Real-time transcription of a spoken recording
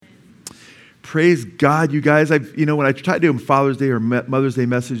Praise God, you guys. When I try to do Father's Day or Mother's Day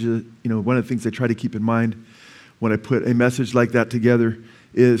messages, one of the things I try to keep in mind when I put a message like that together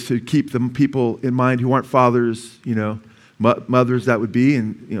is to keep the people in mind who aren't fathers, mothers that would be,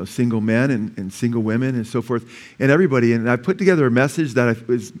 and single men and single women and so forth, and everybody. And I put together a message that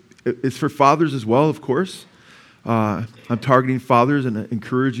is for fathers as well, of course. I'm targeting fathers in an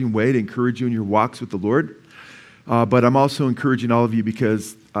encouraging way to encourage you in your walks with the Lord. But I'm also encouraging all of you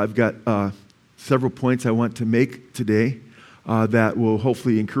because I've got several points I want to make today that will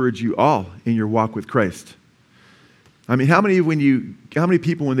hopefully encourage you all in your walk with Christ. I mean, how many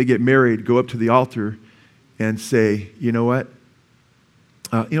people when they get married go up to the altar and say, you know what,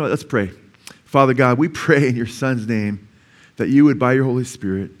 let's pray. Father God, we pray in your Son's name that you would, by your Holy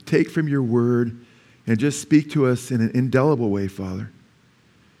Spirit, take from your word and just speak to us in an indelible way, Father.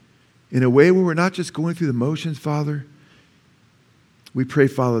 In a way where we're not just going through the motions, Father. We pray,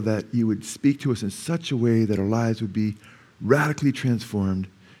 Father, that you would speak to us in such a way that our lives would be radically transformed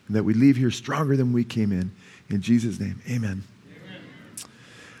and that we leave here stronger than we came in. In Jesus' name, amen.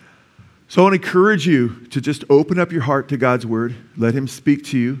 So I want to encourage you to just open up your heart to God's word. Let him speak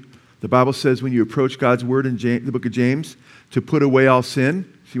to you. The Bible says when you approach God's word in the book of James, to put away all sin.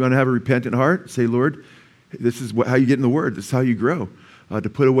 So you want to have a repentant heart, say, Lord, this is how you get in the word. This is how you grow. To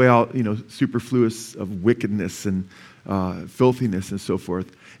put away all, superfluous of wickedness and filthiness and so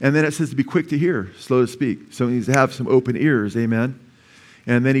forth. And then it says to be quick to hear, slow to speak. So he needs to have some open ears, amen.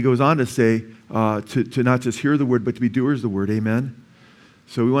 And then he goes on to say to not just hear the word, but to be doers of the word, amen.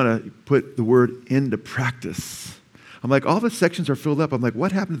 So we want to put the word into practice. I'm like, all the sections are filled up. I'm like,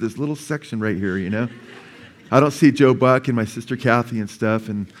 what happened to this little section right here, I don't see Joe Buck and my sister Kathy and stuff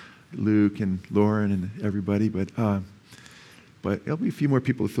and Luke and Lauren and everybody, but there'll be a few more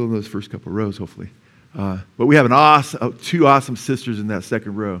people to fill in those first couple rows, hopefully. But we have two awesome sisters in that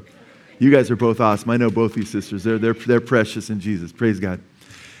second row. You guys are both awesome. I know both these sisters. They're precious in Jesus. Praise God.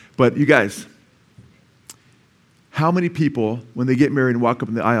 But you guys, how many people, when they get married and walk up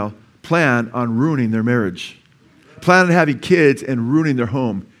in the aisle, plan on ruining their marriage? Plan on having kids and ruining their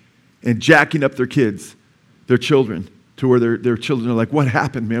home and jacking up their kids, their children, to where their children are like, what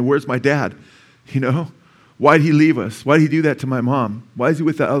happened, man? Where's my dad? Why did he leave us? Why did he do that to my mom? Why is he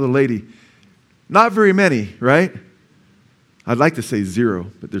with that other lady? Not very many, right? I'd like to say zero,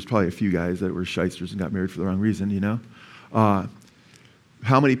 but there's probably a few guys that were shysters and got married for the wrong reason, How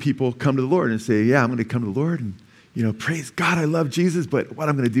many people come to the Lord and say, yeah, I'm going to come to the Lord and, praise God, I love Jesus, but what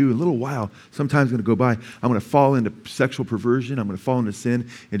I'm going to do in a little while, sometime's going to go by, I'm going to fall into sexual perversion, I'm going to fall into sin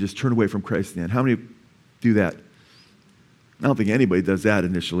and just turn away from Christ in the end. How many do that? I don't think anybody does that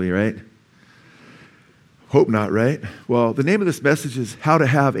initially, right? Hope not, right? Well, the name of this message is How to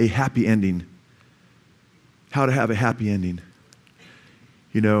Have a Happy Ending. How to have a happy ending.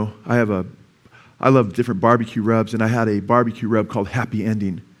 I love different barbecue rubs, and I had a barbecue rub called Happy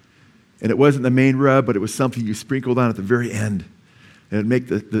Ending. And it wasn't the main rub, but it was something you sprinkled on at the very end. And it'd make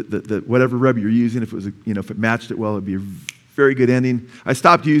the whatever rub you're using, if it matched it well, it'd be a very good ending. I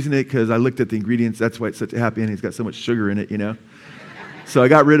stopped using it because I looked at the ingredients. That's why it's such a happy ending. It's got so much sugar in it, So I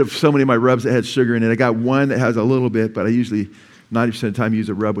got rid of so many of my rubs that had sugar in it. I got one that has a little bit, but I usually 90% of the time use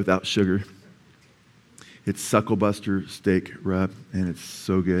a rub without sugar. It's Sucklebuster steak rub, and it's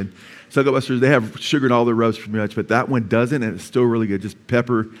so good. Sucklebusters, they have sugar in all their rubs pretty much, but that one doesn't, and it's still really good. Just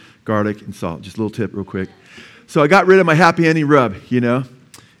pepper, garlic, and salt. Just a little tip real quick. So I got rid of my happy ending rub,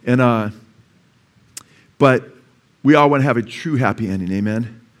 but we all want to have a true happy ending,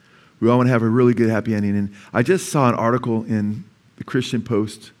 amen? We all want to have a really good happy ending. And I just saw an article in the Christian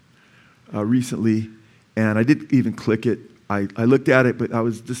Post recently, and I didn't even click it. I looked at it, but I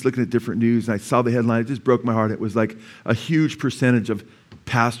was just looking at different news, and I saw the headline. It just broke my heart. It was like a huge percentage of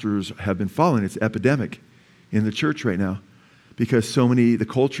pastors have been falling. It's epidemic in the church right now because the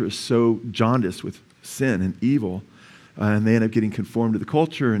culture is so jaundiced with sin and evil, and they end up getting conformed to the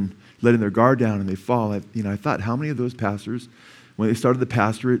culture and letting their guard down, and they fall. I thought, how many of those pastors, when they started the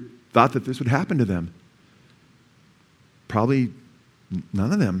pastorate, thought that this would happen to them? Probably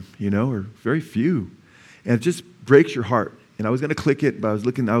none of them, or very few. And it just breaks your heart. And I was going to click it, but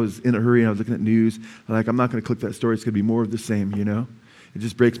I was in a hurry, and I was looking at news. I'm like, I'm not going to click that story. It's going to be more of the same, It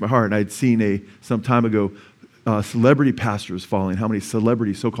just breaks my heart. And I'd seen some time ago, celebrity pastors falling. How many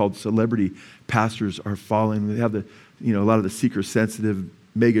so-called celebrity pastors are falling? They have a lot of the seeker-sensitive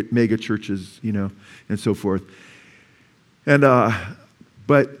mega churches, and so forth. And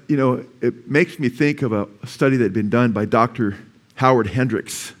but it makes me think of a study that had been done by Dr. Howard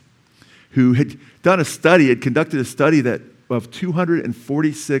Hendricks, who had conducted a study of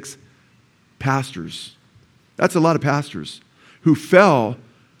 246 pastors. That's a lot of pastors who fell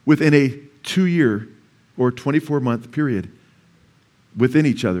within a 2-year or 24-month period within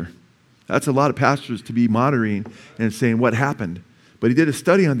each other. That's a lot of pastors to be monitoring and saying what happened. But he did a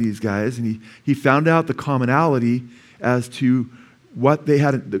study on these guys, and he found out the commonality as to what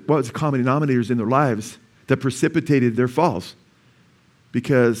was the common denominators in their lives that precipitated their falls.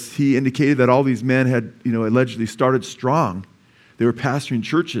 Because he indicated that all these men had, allegedly started strong. They were pastoring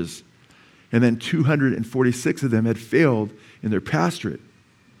churches. And then 246 of them had failed in their pastorate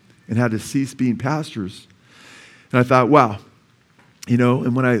and had to cease being pastors. And I thought, wow.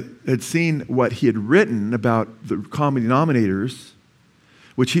 And when I had seen what he had written about the common denominators,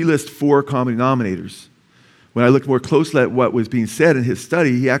 which he lists 4 common denominators. When I looked more closely at what was being said in his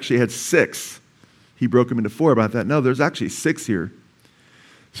study, he actually had 6. He broke them into 4, but I thought, no, there's actually 6 here.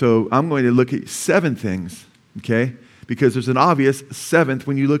 So I'm going to look at 7 things, okay? Because there's an obvious 7th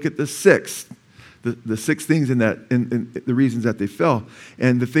when you look at the 6th. The 6 things in the reasons that they fell,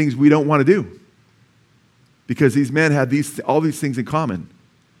 and the things we don't want to do. Because these men had all these things in common.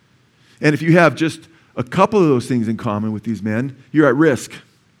 And if you have just a couple of those things in common with these men, you're at risk.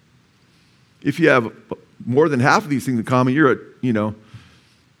 If you have more than half of these things in common, you're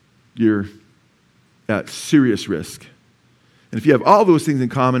at serious risk. And if you have all those things in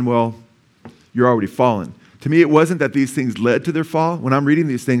common, well, you're already fallen. To me, it wasn't that these things led to their fall. When I'm reading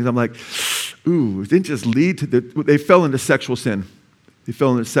these things, I'm like, ooh, it didn't just lead to they fell into sexual sin. They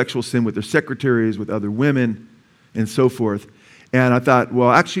fell into sexual sin with their secretaries, with other women, and so forth. And I thought,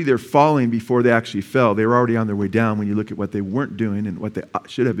 well, actually, they're falling before they actually fell. They were already on their way down when you look at what they weren't doing and what they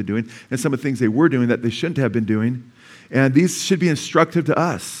should have been doing, and some of the things they were doing that they shouldn't have been doing. And these should be instructive to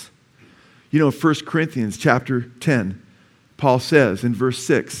us. 1 Corinthians chapter 10, Paul says in verse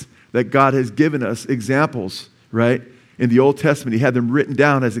 6 that God has given us examples, right? In the Old Testament, he had them written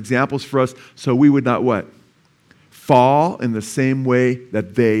down as examples for us so we would not what? Fall in the same way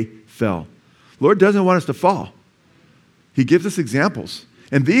that they fell. Lord doesn't want us to fall. He gives us examples.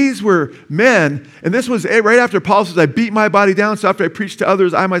 And these were men, and this was right after Paul says, I beat my body down, so after I preach to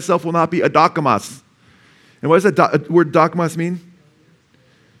others, I myself will not be adokimos. And what does that word dokimos mean?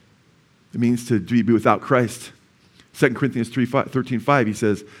 It means to be without Christ. 2 Corinthians 13:5, he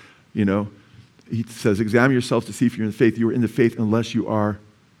says, examine yourselves to see if you're in the faith. You are in the faith unless you are,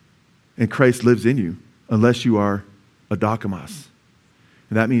 and Christ lives in you, unless you are adokimos.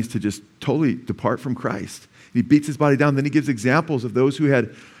 And that means to just totally depart from Christ. He beats his body down. Then he gives examples of those who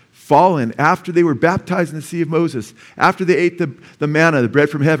had fallen after they were baptized in the sea of Moses, after they ate the manna, the bread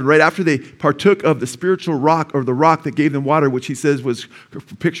from heaven, right after they partook of the spiritual rock or the rock that gave them water, which he says was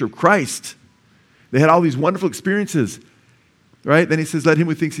a picture of Christ. They had all these wonderful experiences, right? Then he says, let him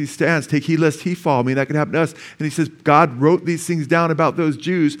who thinks he stands take heed lest he fall. I mean, that can happen to us. And he says, God wrote these things down about those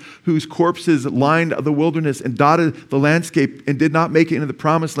Jews whose corpses lined the wilderness and dotted the landscape and did not make it into the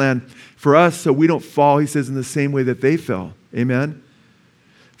promised land for us so we don't fall, he says, in the same way that they fell. Amen?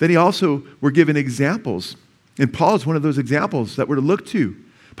 Then he also were given examples. And Paul is one of those examples that we're to look to.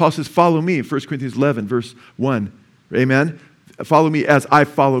 Paul says, follow me in 1 Corinthians 11, verse 1. Amen? Follow me as I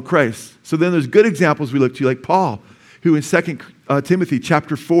follow Christ. So then there's good examples we look to, like Paul, who in 2 Timothy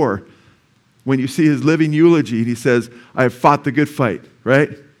chapter 4, when you see his living eulogy, he says, I have fought the good fight, right?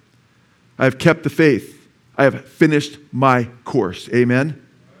 I have kept the faith. I have finished my course. Amen?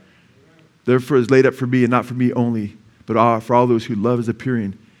 Therefore is laid up for me, and not for me only, but for all those who love his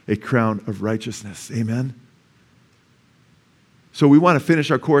appearing, a crown of righteousness. Amen? So we want to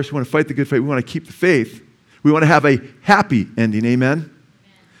finish our course. We want to fight the good fight. We want to keep the faith. We want to have a happy ending. Amen?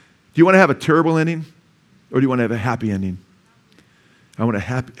 Do you want to have a terrible ending? Or do you want to have a happy ending? I want to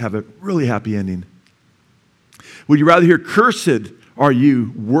have a really happy ending. Would you rather hear, cursed are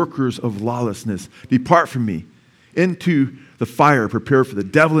you, workers of lawlessness? Depart from me into the fire prepared for the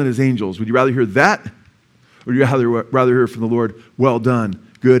devil and his angels. Would you rather hear that? Or would you rather hear from the Lord, well done,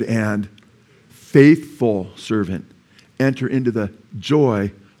 good and faithful servant. Enter into the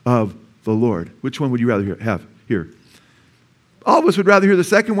joy of the Lord. Which one would you rather hear? All of us would rather hear the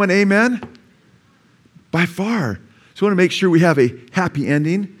second one, amen? By far. So we want to make sure we have a happy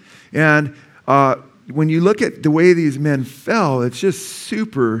ending. And when you look at the way these men fell, it's just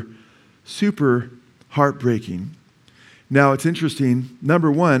super, super heartbreaking. Now, it's interesting.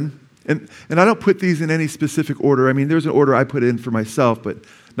 Number one, and I don't put these in any specific order. I mean, there's an order I put in for myself, but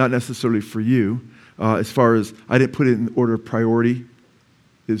not necessarily for you. As far as I didn't put it in order of priority,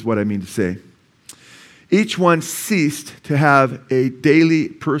 is what I mean to say. Each one ceased to have a daily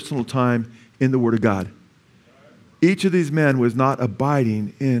personal time in the Word of God. Each of these men was not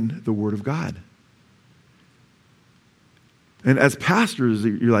abiding in the Word of God. And as pastors,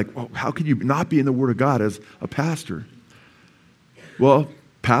 you're like, well, how can you not be in the Word of God as a pastor? Well,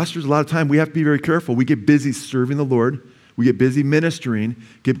 Pastors, a lot of time, we have to be very careful. We get busy serving the Lord. We get busy ministering,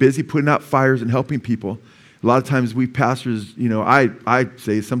 get busy putting out fires and helping people. A lot of times we pastors, I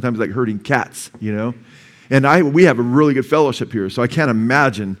say sometimes like herding cats, And we have a really good fellowship here, so I can't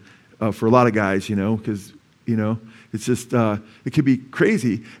imagine for a lot of guys, because, it's just, it could be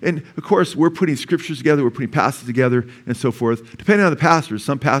crazy. And, of course, we're putting scriptures together, we're putting passages together, and so forth. Depending on the pastors,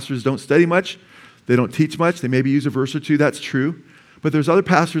 some pastors don't study much, they don't teach much, they maybe use a verse or two, that's true. But there's other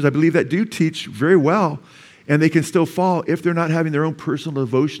pastors, I believe, that do teach very well, and they can still fall if they're not having their own personal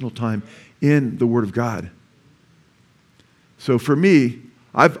devotional time in the Word of God. So for me,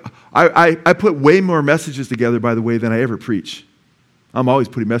 I put way more messages together, by the way, than I ever preach. I'm always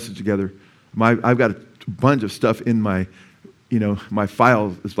putting messages together. I've got a bunch of stuff in my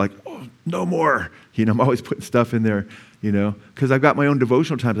file. It's like, oh, no more. I'm always putting stuff in there, because I've got my own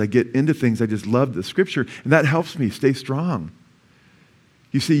devotional times. I get into things. I just love the Scripture, and that helps me stay strong.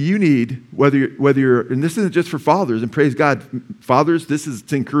 You see, you need, whether you're, and this isn't just for fathers, and praise God, fathers, this is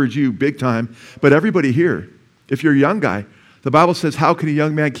to encourage you big time, but everybody here, if you're a young guy, the Bible says, how can a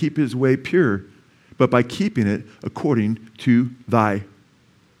young man keep his way pure? But by keeping it according to thy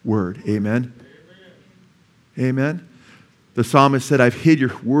word. Amen? Amen? The psalmist said, I've hid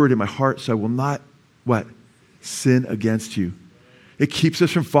your word in my heart so I will not, what? Sin against you. It keeps us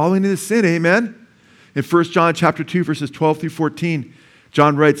from falling into sin. Amen? In 1 John chapter 2, verses 12 through 14,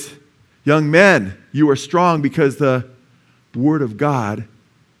 John writes, young men, you are strong because the word of God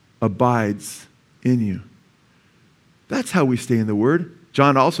abides in you. That's how we stay in the word.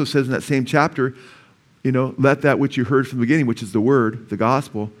 John also says in that same chapter, let that which you heard from the beginning, which is the word, the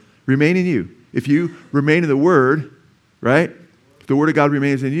gospel, remain in you. If you remain in the word, right? If the word of God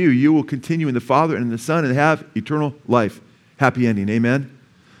remains in you, you will continue in the Father and in the Son and have eternal life. Happy ending. Amen?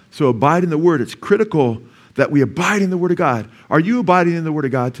 So abide in the word. It's critical that we abide in the word of God. Are you abiding in the word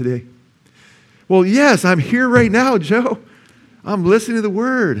of God today? Well, yes, I'm here right now, Joe. I'm listening to the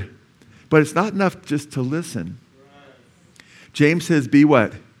word. But it's not enough just to listen. James says, be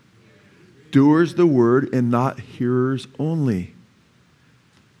what? Doers of the word and not hearers only.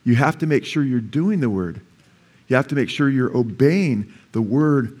 You have to make sure you're doing the word. You have to make sure you're obeying the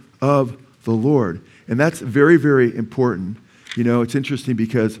word of the Lord. And that's very, very important. It's interesting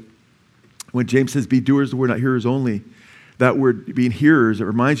because when James says, be doers of the word, not hearers only, that word being hearers, it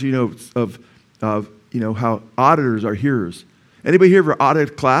reminds you, of how auditors are hearers. Anybody here ever audited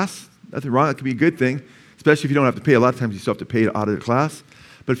a class? Nothing wrong. That could be a good thing, especially if you don't have to pay. A lot of times you still have to pay to audit a class.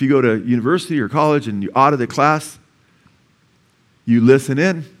 But if you go to university or college and you audit a class, you listen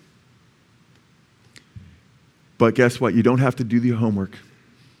in. But guess what? You don't have to do the homework.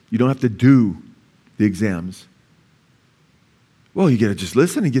 You don't have to do the exams. Well, you get to just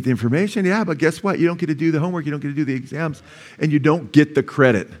listen and get the information. Yeah, but guess what? You don't get to do the homework. You don't get to do the exams. And you don't get the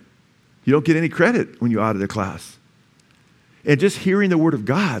credit. You don't get any credit when you audit a class. And just hearing the word of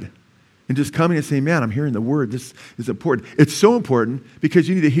God and just coming and saying, man, I'm hearing the word. This is important. It's so important because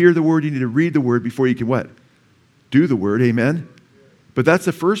you need to hear the word. You need to read the word before you can what? Do the word. Amen? But that's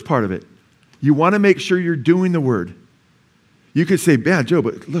the first part of it. You want to make sure you're doing the word. You could say, man, Joe,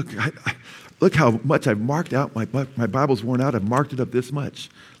 but look, look how much I've marked out. My Bible's worn out. I've marked it up this much.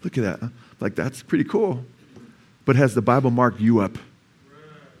 Look at that. Like, that's pretty cool. But has the Bible marked you up?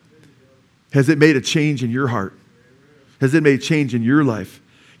 Has it made a change in your heart? Has it made a change in your life?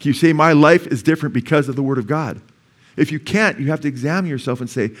 Can you say, my life is different because of the Word of God? If you can't, you have to examine yourself and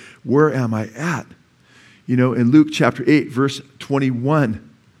say, where am I at? In Luke chapter 8, verse 21,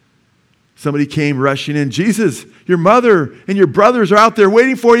 somebody came rushing in. Jesus, your mother and your brothers are out there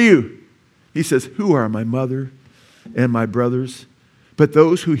waiting for you. He says, who are my mother and my brothers? But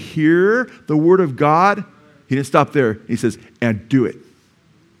those who hear the word of God, he didn't stop there. He says, and do it.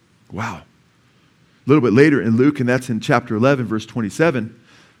 Wow. A little bit later in Luke, and that's in chapter 11, verse 27,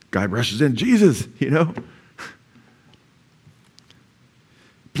 guy rushes in, Jesus,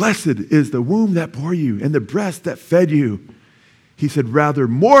 Blessed is the womb that bore you and the breast that fed you. He said, rather,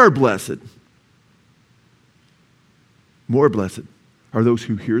 more blessed are those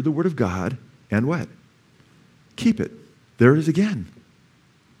who hear the word of God and what? Keep it. There it is again.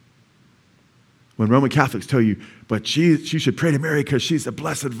 When Roman Catholics tell you, but you should pray to Mary because she's a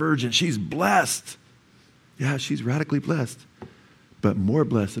blessed virgin. She's blessed. Yeah, she's radically blessed. But more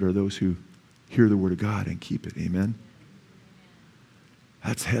blessed are those who hear the word of God and keep it. Amen?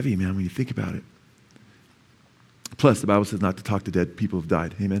 That's heavy, man, when you think about it. Plus, the Bible says not to talk to dead people who have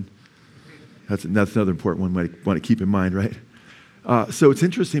died. Amen? That's another important one you want to keep in mind, right? So it's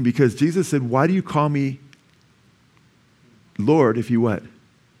interesting because Jesus said, why do you call me Lord if you what?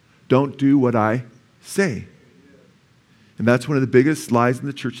 Don't do what I say. And that's one of the biggest lies in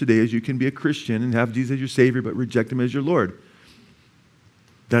the church today is you can be a Christian and have Jesus as your Savior but reject Him as your Lord.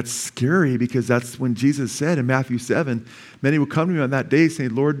 That's scary because that's when Jesus said in Matthew 7, many will come to me on that day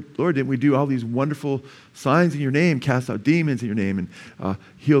saying, Lord, Lord, didn't we do all these wonderful signs in your name, cast out demons in your name, and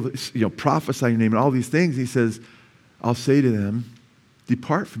heal, prophesy in your name, and all these things? He says, I'll say to them,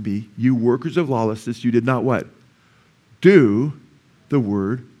 depart from me, you workers of lawlessness. You did not what? Do the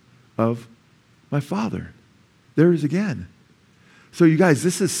word of my Father. There it is again. So you guys,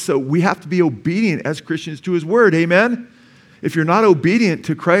 we have to be obedient as Christians to His word. Amen? If you're not obedient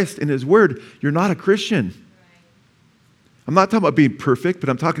to Christ and His word, you're not a Christian. I'm not talking about being perfect, but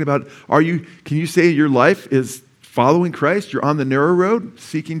I'm talking about, can you say your life is following Christ? You're on the narrow road,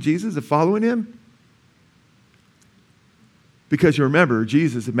 seeking Jesus and following Him? Because you remember,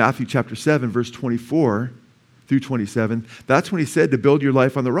 Jesus in Matthew chapter 7, verse 24 through 27, that's when He said to build your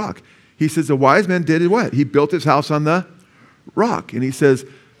life on the rock. He says the wise man did what? He built his house on the rock. And He says,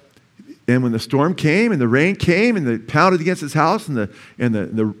 and when the storm came and the rain came and it pounded against his house and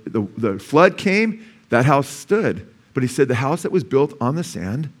the flood came, that house stood. But He said the house that was built on the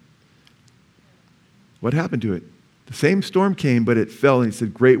sand, what happened to it? The same storm came, but it fell, and He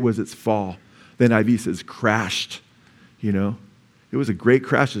said, great was its fall. Then NIV says crashed. It was a great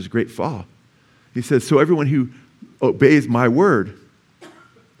crash, it was a great fall. He says, so everyone who obeys my word,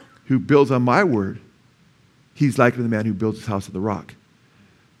 who builds on my word, he's like the man who builds his house on the rock.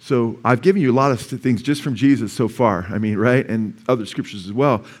 So I've given you a lot of things just from Jesus so far, right? And other scriptures as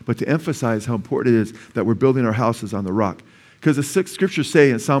well. But to emphasize how important it is that we're building our houses on the rock. Because the scriptures say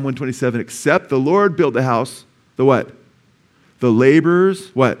in Psalm 127, except the Lord build the house, the what? The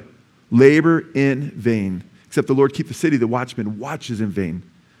laborers, what? Labor in vain. Except the Lord keep the city, the watchman watches in vain.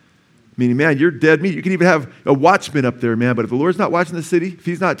 Meaning, man, you're dead meat. You can even have a watchman up there, man. But if the Lord's not watching the city, if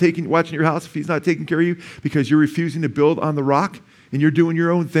He's not watching your house, if He's not taking care of you because you're refusing to build on the rock and you're doing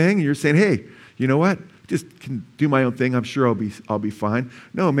your own thing and you're saying, hey, you know what? Just can do my own thing. I'm sure I'll be fine.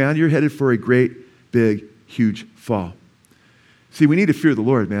 No, man, you're headed for a great, big, huge fall. See, we need to fear the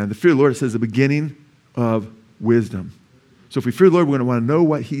Lord, man. The fear of the Lord says the beginning of wisdom. So if we fear the Lord, we're going to want to know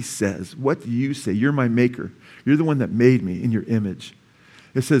what He says. What do you say? You're my maker. You're the one that made me in your image.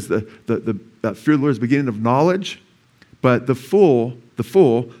 It says that fear of the Lord is the beginning of knowledge, but the fool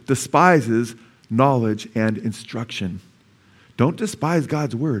despises knowledge and instruction. Don't despise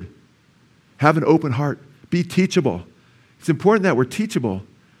God's word. Have an open heart. Be teachable. It's important that we're teachable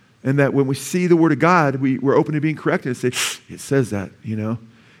and that when we see the word of God, we're open to being corrected and say, it says that, and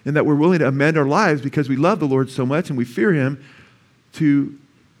that we're willing to amend our lives because we love the Lord so much and we fear Him to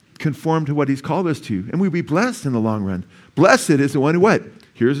conform to what He's called us to. And we'll be blessed in the long run. Blessed is the one who what?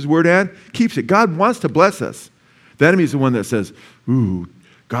 Hears His word and keeps it. God wants to bless us. The enemy is the one that says, ooh,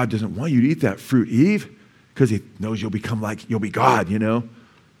 God doesn't want you to eat that fruit, Eve, because He knows you'll be God, You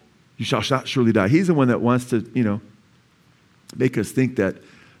shall not surely die. He's the one that wants to, make us think that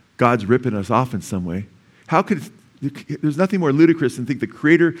God's ripping us off in some way. There's nothing more ludicrous than think the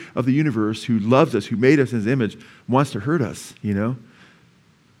creator of the universe who loves us, who made us in His image, wants to hurt us,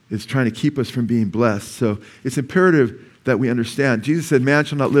 Is trying to keep us from being blessed. So it's imperative that we understand. Jesus said, man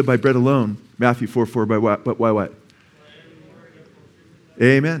shall not live by bread alone. Matthew 4:4, by what? But why what?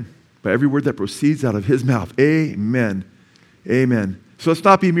 Amen. By every word that proceeds out of His mouth. Amen. Amen. So let's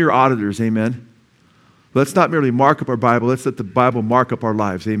not be mere auditors. Amen. Let's not merely mark up our Bible. Let's let the Bible mark up our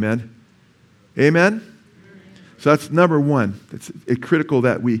lives. Amen. Amen. So that's number one. It's critical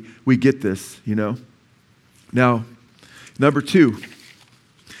that we get this, Now, number two,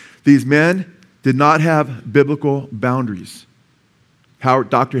 these men did not have biblical boundaries.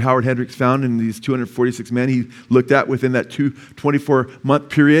 Dr. Howard Hendricks found in these 246 men he looked at within that 24-month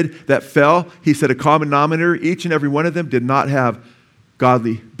period that fell, he said a common denominator, each and every one of them did not have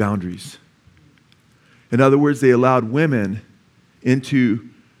godly boundaries. In other words, they allowed women into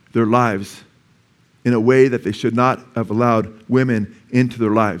their lives in a way that they should not have allowed women into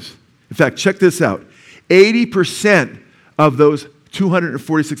their lives. In fact, check this out. 80% of those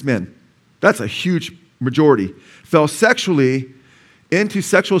 246 men, that's a huge majority, fell sexually into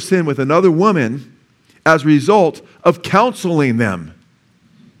sexual sin with another woman as a result of counseling them.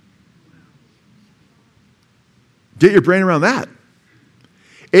 Get your brain around that.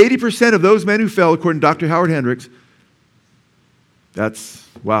 80% of those men who fell, according to Dr. Howard Hendricks, that's,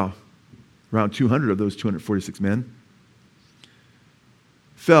 wow, around 200 of those 246 men,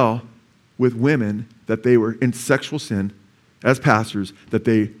 fell with women that they were in sexual sin as pastors that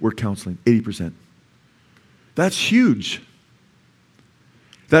they were counseling. 80%. That's huge.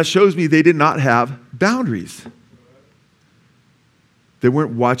 That shows me they did not have boundaries. They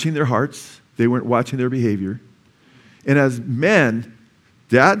weren't watching their hearts. They weren't watching their behavior. And as men,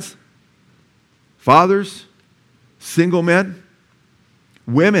 dads, fathers, single men,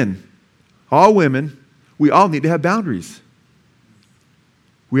 women, all women, we all need to have boundaries.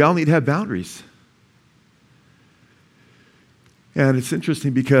 We all need to have boundaries. And it's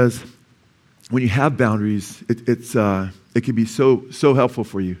interesting because when you have boundaries, it can be so helpful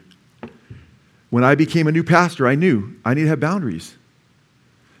for you. When I became a new pastor, I knew I need to have boundaries.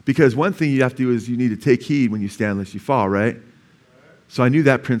 Because one thing you have to do is you need to take heed when you stand lest you fall, right? So I knew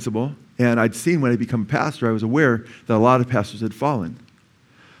that principle. And I'd seen when I became a pastor, I was aware that a lot of pastors had fallen.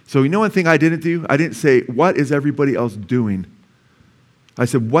 So you know one thing I didn't do? I didn't say, what is everybody else doing? I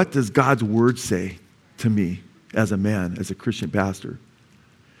said, what does God's word say to me as a man, as a Christian pastor?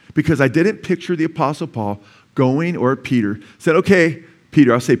 Because I didn't picture the Apostle Paul going, or Peter, said, okay,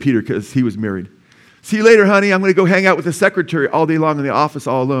 Peter, I'll say Peter because he was married. See you later, honey. I'm going to go hang out with the secretary all day long in the office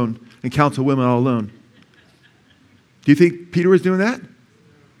all alone and counsel women all alone. Do you think Peter was doing that?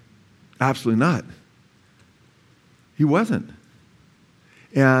 Absolutely not. He wasn't.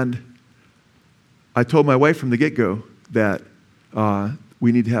 And I told my wife from the get-go that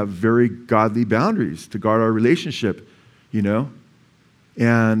we need to have very godly boundaries to guard our relationship, you know.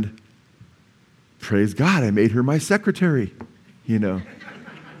 And praise God, I made her my secretary, you know.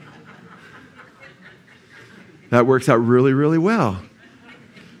 That works out really, really well.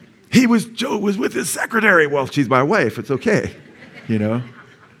 Joe was with his secretary. Well, she's my wife. It's okay, you know.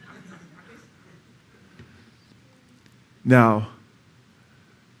 Now,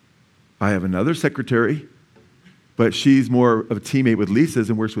 I have another secretary, but she's more of a teammate with Lisa's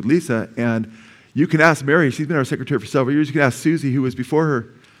and works with Lisa. And you can ask Mary, she's been our secretary for several years. You can ask Susie, who was before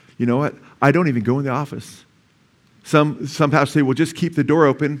her. You know what? I don't even go in the office. Some pastors say, well, just keep the door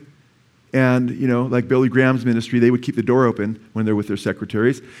open. And, you know, like Billy Graham's ministry, they would keep the door open when they're with their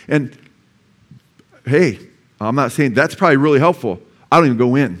secretaries. And, hey, I'm not saying that's probably really helpful. I don't even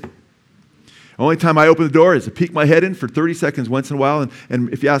go in. The only time I open the door is to peek my head in for 30 seconds once in a while. And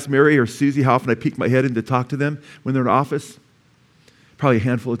if you ask Mary or Susie how often I peek my head in to talk to them when they're in office, probably a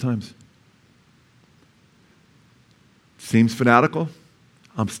handful of times. Seems fanatical.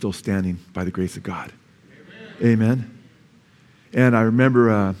 I'm still standing by the grace of God. Amen. And I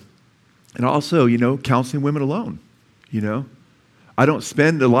remember, and also, you know, counseling women alone, you know. I don't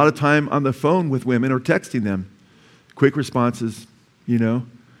spend a lot of time on the phone with women or texting them. Quick responses, you know.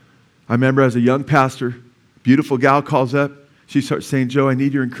 I remember as a young pastor, beautiful gal calls up. She starts saying, Joe, I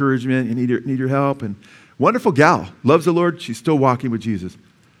need your encouragement. I need your help. And wonderful gal, loves the Lord. She's still walking with Jesus.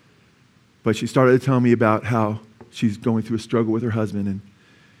 But she started to tell me about how she's going through a struggle with her husband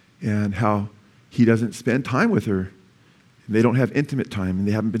and how he doesn't spend time with her. And they don't have intimate time, and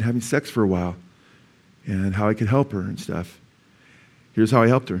they haven't been having sex for a while. And how I could help her and stuff. Here's how I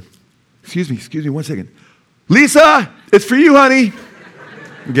helped her. Excuse me, 1 second. Lisa, it's for you, honey.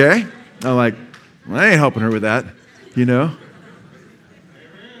 Okay? I'm like, well, I ain't helping her with that, you know?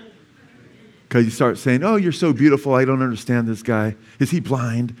 Because you start saying, oh, you're so beautiful, I don't understand this guy. Is he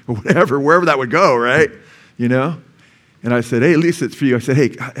blind? Or whatever, wherever that would go, right? You know? And I said, hey, Lisa, it's for you. I said,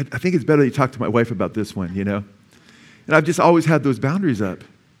 hey, I think it's better that you talk to my wife about this one, you know? And I've just always had those boundaries up.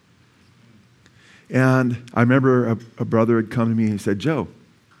 And I remember a brother had come to me and he said, Joe,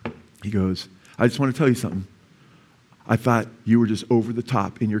 he goes, I just want to tell you something. I thought you were just over the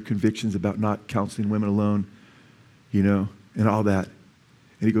top in your convictions about not counseling women alone, you know, and all that.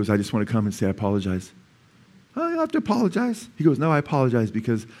 And he goes, I just want to come and say I apologize. Oh, you don't have to apologize. He goes, no, I apologize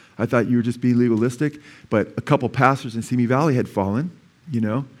because I thought you were just being legalistic. But a couple pastors in Simi Valley had fallen, you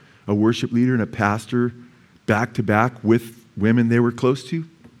know, a worship leader and a pastor back to back with women they were close to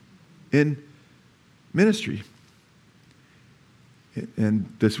in ministry.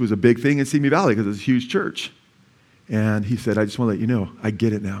 And this was a big thing in Simi Valley because it was a huge church. And he said, I just want to let you know, I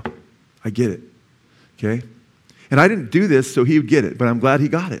get it now. I get it. Okay? And I didn't do this so he would get it, but I'm glad he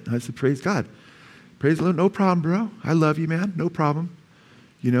got it. I said, praise God. Praise the Lord. No problem, bro. I love you, man. No problem.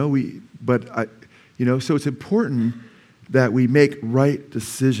 You know, so it's important that we make right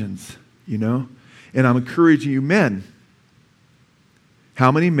decisions, you know? And I'm encouraging you men.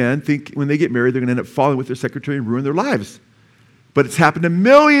 How many men think when they get married, they're going to end up falling with their secretary and ruin their lives? But it's happened to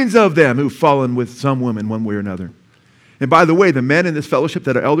millions of them who've fallen with some woman one way or another. And by the way, the men in this fellowship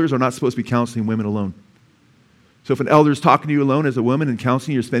that are elders are not supposed to be counseling women alone. So if an elder is talking to you alone as a woman and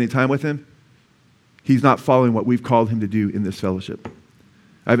counseling, you're spending time with him, he's not following what we've called him to do in this fellowship.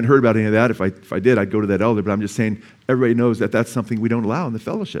 I haven't heard about any of that. If I did, I'd go to that elder. But I'm just saying everybody knows that that's something we don't allow in the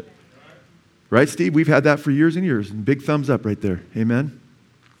fellowship. Right, Steve? We've had that for years and years. And big thumbs up right there. Amen?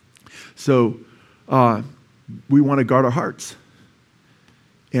 So we want to guard our hearts.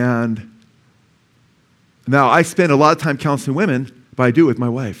 And Now, I spend a lot of time counseling women, but I do it with my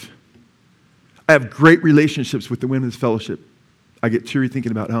wife. I have great relationships with the women's fellowship. I get teary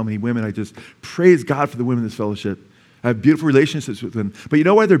thinking about how many women I just praise God for the women's fellowship. I have beautiful relationships with them. But you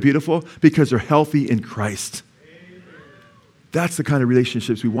know why they're beautiful? Because they're healthy in Christ. Amen. That's the kind of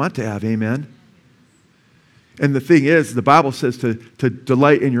relationships we want to have. Amen. And the thing is, the Bible says to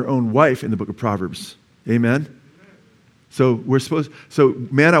delight in your own wife in the book of Proverbs. Amen. So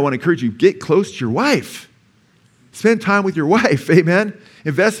man, I want to encourage you, get close to your wife. Spend time with your wife. Amen.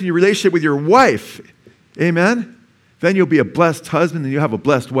 Invest in your relationship with your wife. Amen. Then you'll be a blessed husband and you'll have a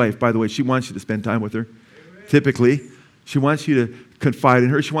blessed wife. By the way, she wants you to spend time with her. Amen. Typically, she wants you to confide in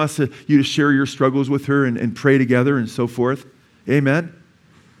her. She wants you to share your struggles with her and pray together and so forth. Amen.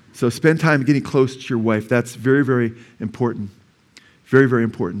 So spend time getting close to your wife. That's very, very important. Very, very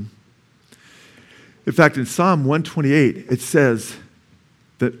important. In fact, in Psalm 128, it says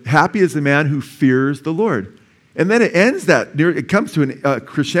that happy is the man who fears the Lord. And then it ends it comes to a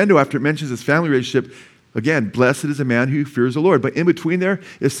crescendo after it mentions his family relationship. Again, blessed is a man who fears the Lord. But in between there,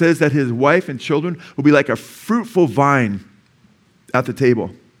 it says that his wife and children will be like a fruitful vine at the table.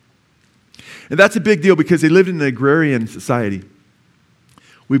 And that's a big deal because they lived in an agrarian society.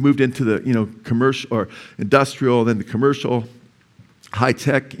 We moved into the, commercial or industrial, then the commercial, high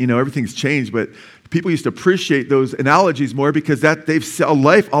tech, everything's changed. But people used to appreciate those analogies more because they've sell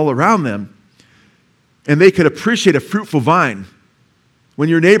life all around them. And they could appreciate a fruitful vine. When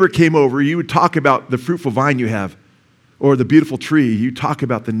your neighbor came over, you would talk about the fruitful vine you have or the beautiful tree. You talk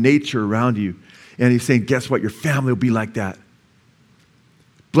about the nature around you. And he's saying, guess what? Your family will be like that.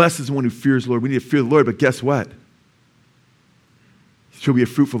 Blessed is the one who fears the Lord. We need to fear the Lord, but guess what? She'll be a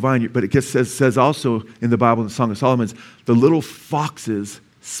fruitful vine. But it says also in the Bible, in the Song of Solomon, the little foxes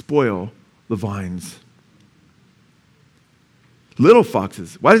spoil the vines. Little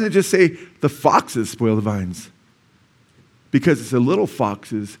foxes. Why doesn't it just say the foxes spoil the vines? Because it's the little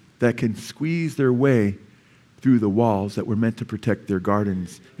foxes that can squeeze their way through the walls that were meant to protect their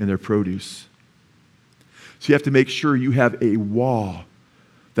gardens and their produce. So you have to make sure you have a wall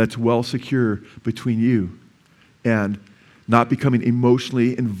that's well secure between you and not becoming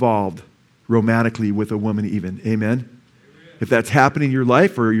emotionally involved romantically with a woman even. Amen? If that's happening in your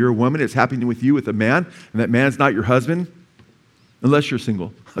life or you're a woman, it's happening with you with a man, and that man's not your husband, unless you're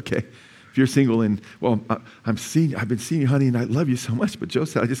single. Okay. If you're single and, I've been seeing you, honey, and I love you so much, but Joe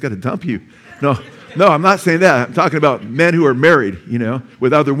said, I just got to dump you. No, I'm not saying that. I'm talking about men who are married,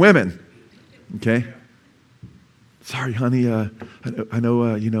 with other women. Okay? Sorry, honey, I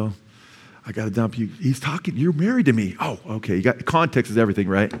know, I got to dump you. He's talking, you're married to me. Oh, okay. Context is everything,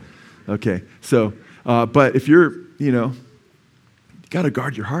 right? Okay. So, but if you're, you got to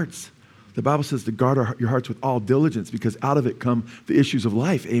guard your hearts. The Bible says to guard your hearts with all diligence because out of it come the issues of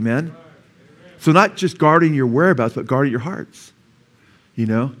life. Amen? So not just guarding your whereabouts, but guarding your hearts.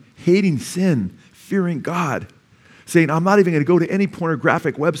 Hating sin, fearing God. Saying, I'm not even going to go to any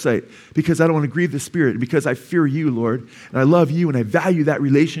pornographic website because I don't want to grieve the Spirit, because I fear you, Lord, and I love you, and I value that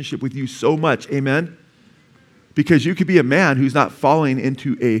relationship with you so much. Amen? Because you could be a man who's not falling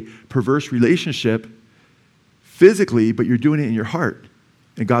into a perverse relationship physically, but you're doing it in your heart.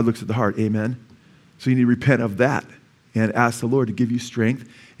 And God looks at the heart. Amen? So you need to repent of that and ask the Lord to give you strength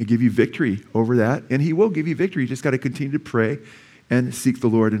and give you victory over that. And He will give you victory. You just got to continue to pray and seek the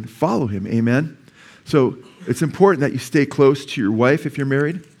Lord and follow Him. Amen? So it's important that you stay close to your wife if you're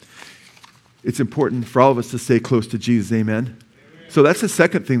married. It's important for all of us to stay close to Jesus. Amen? So that's the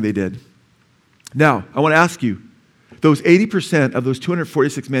second thing they did. Now, I want to ask you, those 80% of those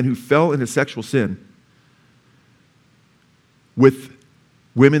 246 men who fell into sexual sin with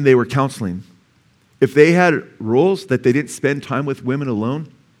women they were counseling, if they had rules that they didn't spend time with women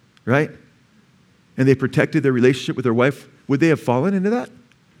alone, right? And they protected their relationship with their wife, would they have fallen into that?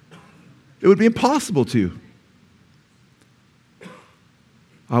 It would be impossible to.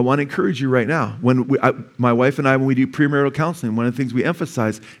 I want to encourage you right now. My wife and I, when we do premarital counseling, one of the things we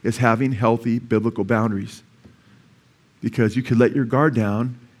emphasize is having healthy biblical boundaries. Because you could let your guard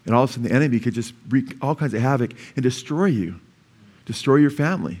down, and all of a sudden the enemy could just wreak all kinds of havoc and destroy you, destroy your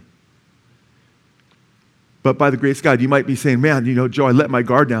family. But by the grace of God, you might be saying, man, Joe, I let my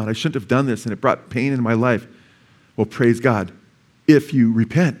guard down. I shouldn't have done this, and it brought pain into my life. Well, praise God. If you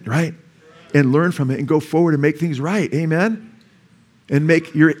repent, right? And learn from it and go forward and make things right. Amen? And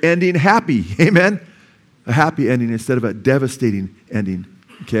make your ending happy. Amen? A happy ending instead of a devastating ending.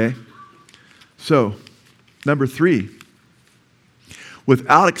 Okay? So, number 3.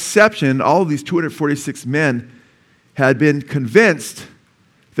 Without exception, all of these 246 men had been convinced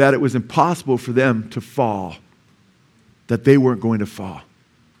that it was impossible for them to fall, that they weren't going to fall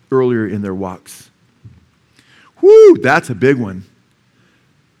earlier in their walks. Whoo, that's a big one.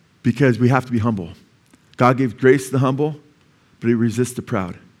 Because we have to be humble. God gives grace to the humble, but he resists the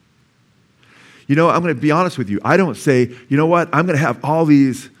proud. You know, I'm going to be honest with you. I don't say, you know what, I'm going to have all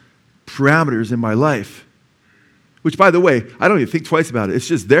these parameters in my life. Which, by the way, I don't even think twice about it. It's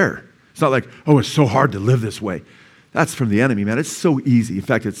just there. It's not like, oh, it's so hard to live this way. That's from the enemy, man. It's so easy. In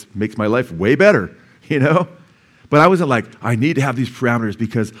fact, it makes my life way better, you know? But I wasn't like, I need to have these parameters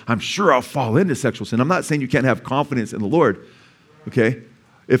because I'm sure I'll fall into sexual sin. I'm not saying you can't have confidence in the Lord, okay?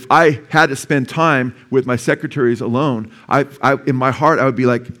 If I had to spend time with my secretaries alone, in my heart, I would be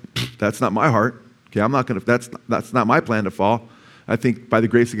like, that's not my heart. Okay, I'm not going to, that's not my plan to fall. I think by the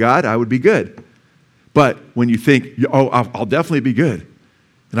grace of God, I would be good. But when you think, oh, I'll definitely be good,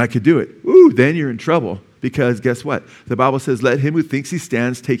 and I could do it, ooh, then you're in trouble. Because guess what? The Bible says, let him who thinks he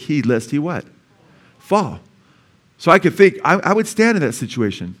stands take heed lest he what? Fall. So I could think, I would stand in that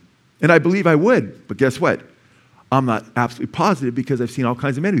situation. And I believe I would. But guess what? I'm not absolutely positive because I've seen all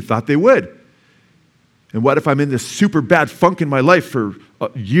kinds of men who thought they would. And what if I'm in this super bad funk in my life for a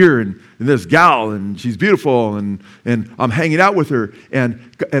year and this gal and she's beautiful and I'm hanging out with her and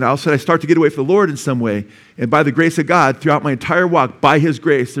all of a sudden I start to get away from the Lord in some way. And by the grace of God, throughout my entire walk, by his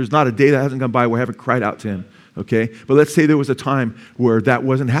grace, there's not a day that hasn't gone by where I haven't cried out to him. Okay? But let's say there was a time where that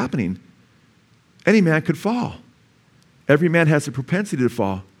wasn't happening. Any man could fall. Every man has a propensity to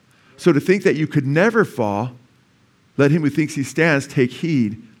fall. So to think that you could never fall, let him who thinks he stands take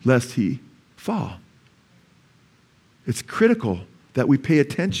heed lest he fall. It's critical that we pay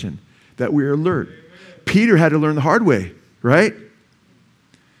attention, that we're alert. Peter had to learn the hard way, right?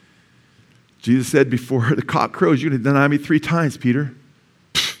 Jesus said, before the cock crows, you're going to deny me 3 times, Peter.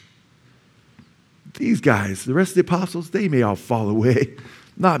 These guys, the rest of the apostles, they may all fall away.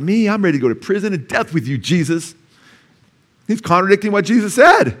 Not me. I'm ready to go to prison and death with you, Jesus. He's contradicting what Jesus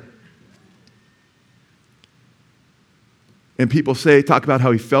said. And people talk about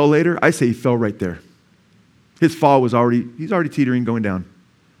how he fell later. I say he fell right there. His fall he's already teetering, going down.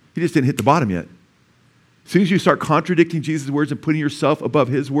 He just didn't hit the bottom yet. As soon as you start contradicting Jesus' words and putting yourself above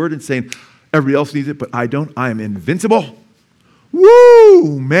his word and saying, everybody else needs it, but I don't, I am invincible.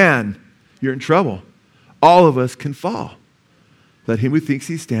 Woo, man, you're in trouble. All of us can fall. Let him who thinks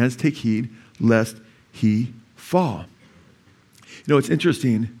he stands take heed lest he fall. You know, it's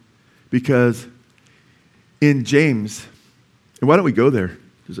interesting because in James, and why don't we go there?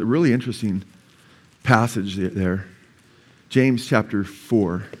 There's a really interesting passage there. James chapter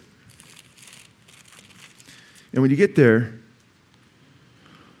 4. And when you get there,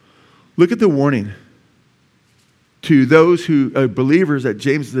 look at the warning to those who are believers that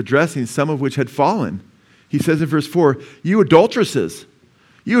James is addressing, some of which had fallen. He says in verse 4, you adulteresses,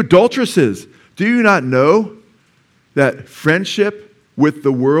 do you not know that friendship with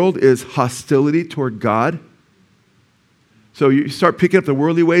the world is hostility toward God? So you start picking up the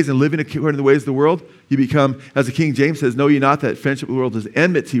worldly ways and living according to the ways of the world, you become, as the King James says, know ye not that friendship with the world is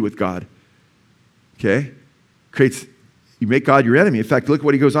enmity with God. Okay? You make God your enemy. In fact, look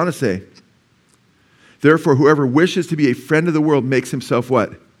what he goes on to say. Therefore, whoever wishes to be a friend of the world makes himself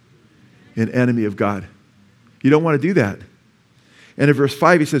what? An enemy of God. You don't want to do that. And in verse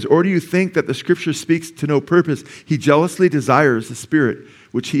 5, he says, or do you think that the scripture speaks to no purpose? He jealously desires the Spirit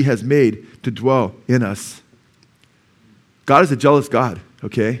which he has made to dwell in us. God is a jealous God,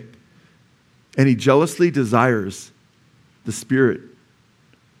 okay? And he jealously desires the Spirit.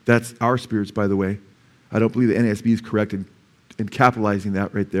 That's our spirits, by the way. I don't believe the NASB is correct in capitalizing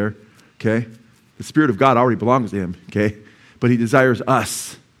that right there, okay? The Spirit of God already belongs to him, okay? But he desires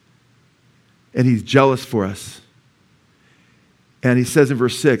us. And he's jealous for us. And he says in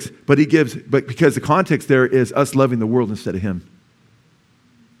verse 6, but because the context there is us loving the world instead of him.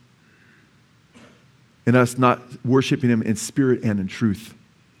 And us not worshiping him in spirit and in truth,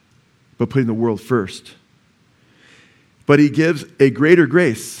 but putting the world first. But he gives a greater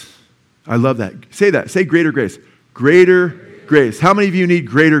grace. I love that. Say that. Say greater grace. Greater grace. How many of you need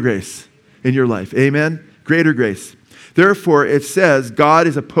greater grace in your life? Amen? Greater grace. Therefore, it says, God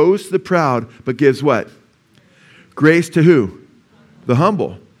is opposed to the proud, but gives what? Grace to who? The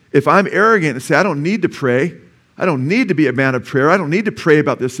humble. If I'm arrogant and say, I don't need to pray, I don't need to be a man of prayer, I don't need to pray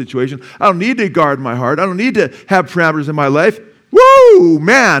about this situation, I don't need to guard my heart, I don't need to have parameters in my life, woo,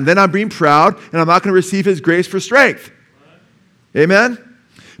 man, then I'm being proud and I'm not going to receive his grace for strength. Amen?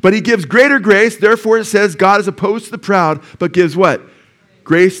 But he gives greater grace, therefore it says, God is opposed to the proud, but gives what?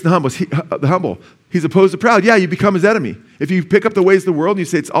 Grace to the humble. He's opposed to proud. Yeah, you become his enemy. If you pick up the ways of the world and you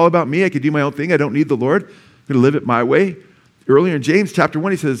say, it's all about me, I can do my own thing, I don't need the Lord, I'm going to live it my way. Earlier in James chapter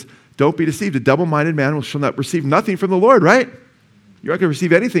 1, he says, don't be deceived. A double-minded man shall not receive nothing from the Lord, right? You're not going to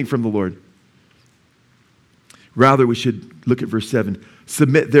receive anything from the Lord. Rather, we should look at verse 7.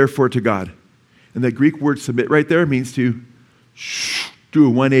 Submit therefore to God. And that Greek word submit right there means to do a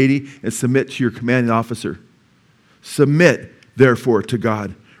 180 and submit to your commanding officer. Submit therefore to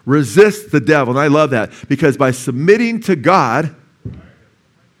God. Resist the devil. And I love that because by submitting to God,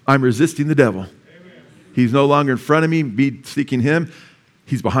 I'm resisting the devil. He's no longer in front of me, be seeking him.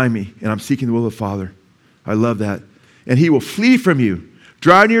 He's behind me, and I'm seeking the will of the Father. I love that. And he will flee from you.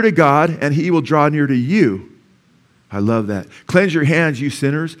 Draw near to God, and he will draw near to you. I love that. Cleanse your hands, you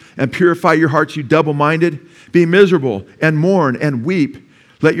sinners, and purify your hearts, you double-minded. Be miserable, and mourn, and weep.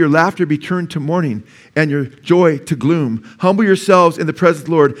 Let your laughter be turned to mourning, and your joy to gloom. Humble yourselves in the presence of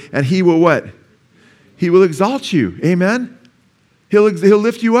the Lord, and he will what? He will exalt you. Amen? He'll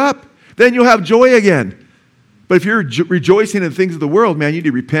lift you up. Then you'll have joy again. But if you're rejoicing in the things of the world, man, you need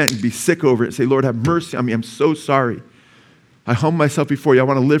to repent and be sick over it and say, Lord, have mercy on me. I'm so sorry. I humble myself before you. I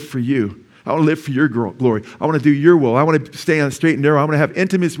want to live for you. I want to live for your glory. I want to do your will. I want to stay on the straight and narrow. I want to have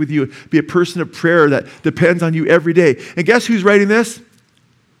intimacy with you, be a person of prayer that depends on you every day. And guess who's writing this?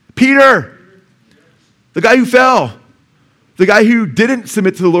 Peter, the guy who fell, the guy who didn't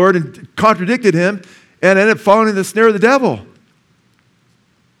submit to the Lord and contradicted him and ended up falling in the snare of the devil.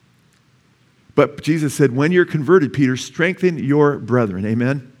 But Jesus said, when you're converted, Peter, strengthen your brethren.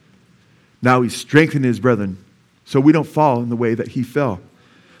 Amen? Now he's strengthening his brethren so we don't fall in the way that he fell.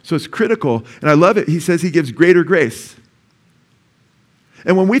 So it's critical. And I love it. He says he gives greater grace.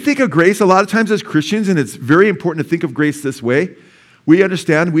 And when we think of grace, a lot of times as Christians, and it's very important to think of grace this way, we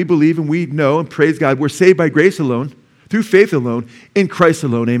understand, we believe, and we know, and praise God, we're saved by grace alone, through faith alone, in Christ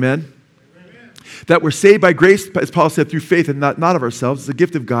alone. Amen? That we're saved by grace, as Paul said, through faith and not of ourselves. It's a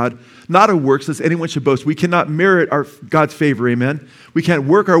gift of God, not of works, lest anyone should boast. We cannot merit God's favor, amen? We can't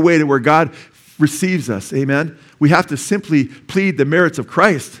work our way to where God receives us, amen? We have to simply plead the merits of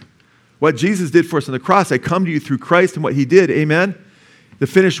Christ. What Jesus did for us on the cross, I come to you through Christ and what he did, amen? The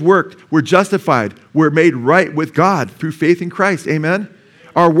finished work, we're justified. We're made right with God through faith in Christ, amen?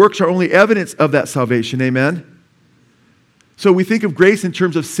 Our works are only evidence of that salvation, amen? So we think of grace in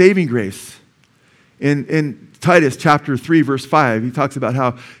terms of saving grace. In Titus chapter 3, verse 5, he talks about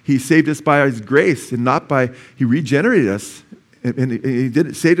how he saved us by his grace and not by, he regenerated us. And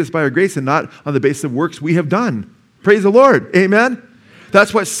he saved us by our grace and not on the basis of works we have done. Praise the Lord. Amen?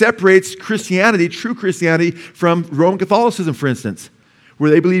 That's what separates Christianity, true Christianity, from Roman Catholicism, for instance, where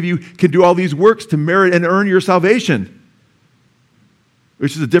they believe you can do all these works to merit and earn your salvation,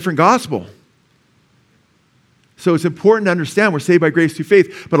 which is a different gospel. So it's important to understand we're saved by grace through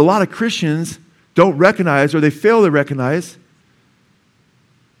faith, but a lot of Christians don't recognize, or they fail to recognize,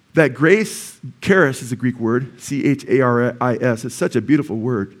 that grace, charis is a Greek word, C-H-A-R-I-S. It's such a beautiful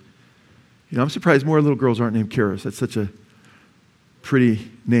word. You know, I'm surprised more little girls aren't named Charis. That's such a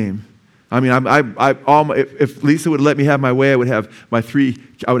pretty name. I mean, if Lisa would let me have my way, I would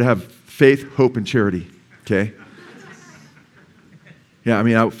have faith, hope, and charity. Okay? Yeah, I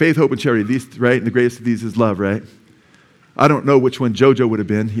mean, faith, hope, and charity. These, right? And the greatest of these is love, right? I don't know which one JoJo would have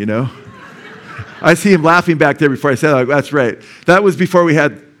been, you know? I see him laughing back there before I said that. That's right. That was before we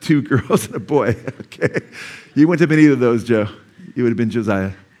had 2 girls and a boy. Okay. You wouldn't have been either of those, Joe. You would have been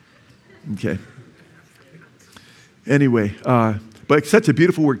Josiah. Okay. Anyway, but it's such a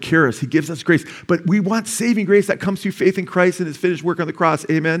beautiful word, charis. He gives us grace. But we want saving grace that comes through faith in Christ and his finished work on the cross.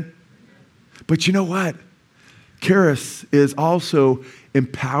 Amen? But you know what? Charis is also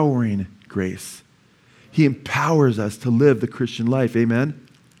empowering grace. He empowers us to live the Christian life. Amen?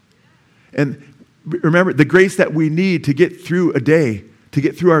 And remember, the grace that we need to get through a day, to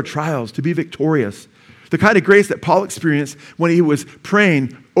get through our trials, to be victorious. The kind of grace that Paul experienced when he was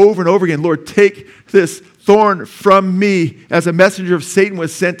praying over and over again, Lord, take this thorn from me, as a messenger of Satan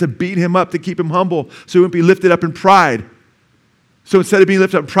was sent to beat him up, to keep him humble, so he wouldn't be lifted up in pride. So instead of being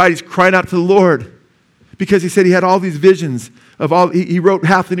lifted up in pride, he's crying out to the Lord, because he said he had all these visions of all, he wrote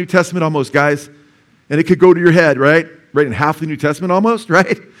half the New Testament almost, guys, and it could go to your head, right? Right in half the New Testament almost,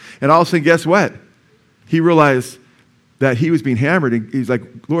 right? And all of a sudden, guess what? He realized that he was being hammered, and he's like,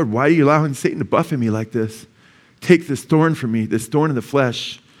 Lord, why are you allowing Satan to buffet me like this? Take this thorn from me, this thorn in the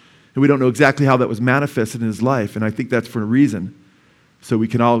flesh. And we don't know exactly how that was manifested in his life, and I think that's for a reason. So we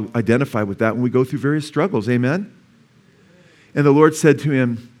can all identify with that when we go through various struggles, amen? And the Lord said to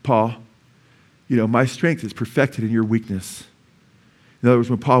him, Paul, you know, my strength is perfected in your weakness. In other words,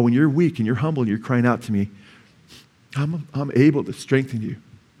 when you're weak and you're humble and you're crying out to me, I'm able to strengthen you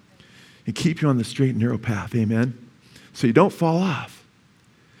and keep you on the straight and narrow path, amen? So you don't fall off.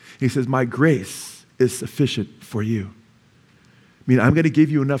 He says, my grace is sufficient for you. I mean, I'm going to give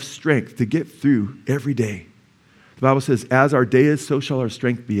you enough strength to get through every day. The Bible says, as our day is, so shall our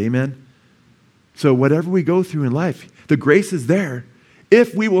strength be, amen? So whatever we go through in life, the grace is there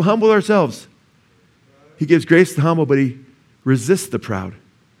if we will humble ourselves. He gives grace to the humble, but he resists the proud.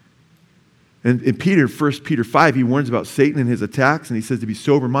 And in 1 Peter 5, he warns about Satan and his attacks, and he says to be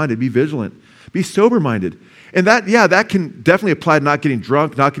sober-minded, be vigilant. Be sober-minded. And that can definitely apply to not getting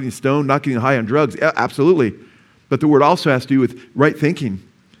drunk, not getting stoned, not getting high on drugs. Absolutely. But the word also has to do with right thinking.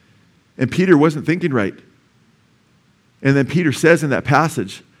 And Peter wasn't thinking right. And then Peter says in that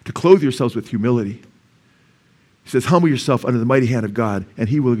passage to clothe yourselves with humility. He says, humble yourself under the mighty hand of God, and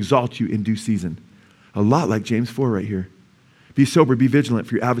he will exalt you in due season. A lot like James 4 right here. Be sober, be vigilant,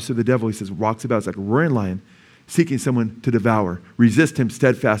 for your adversary the devil, he says, walks about like a roaring lion, seeking someone to devour. Resist him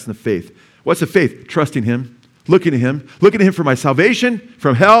steadfast in the faith. What's the faith? Trusting him, looking to him for my salvation,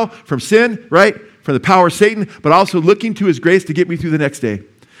 from hell, from sin, right? From the power of Satan, but also looking to his grace to get me through the next day.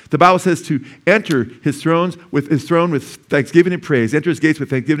 The Bible says to enter his throne with thanksgiving and praise. Enter his gates with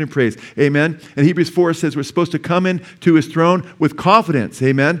thanksgiving and praise. Amen. And Hebrews 4 says we're supposed to come into his throne with confidence.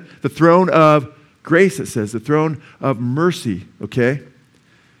 Amen. The throne of grace, it says. The throne of mercy. Okay.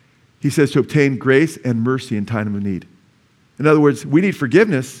 He says to obtain grace and mercy in time of need. In other words, we need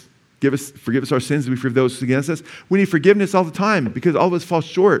forgiveness. Forgive us our sins as we forgive those against us. We need forgiveness all the time because all of us fall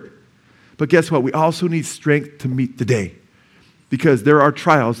short. But guess what? We also need strength to meet the day. Because there are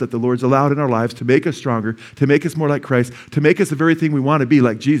trials that the Lord's allowed in our lives to make us stronger, to make us more like Christ, to make us the very thing we want to be,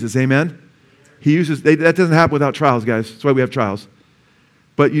 like Jesus. Amen? That doesn't happen without trials, guys. That's why we have trials.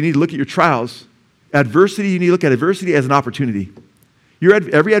 But you need to look at your trials. Adversity, you need to look at adversity as an opportunity.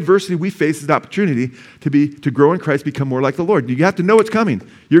 Every adversity we face is an opportunity to grow in Christ, become more like the Lord. You have to know what's coming.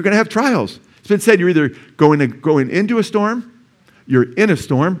 You're going to have trials. It's been said you're either going into a storm, you're in a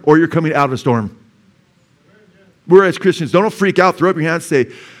storm, or you're coming out of a storm. We're as Christians, don't freak out, throw up your hands,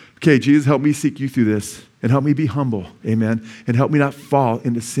 say, okay, Jesus, help me seek you through this, and help me be humble, amen, and help me not fall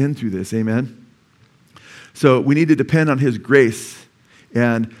into sin through this, amen. So we need to depend on his grace,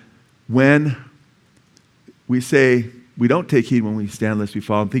 and when we say we don't take heed when we stand lest we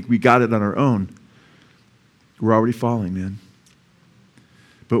fall and think we got it on our own, we're already falling, man.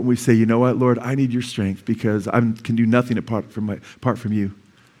 But when we say, you know what, Lord, I need your strength because I can do nothing apart from you.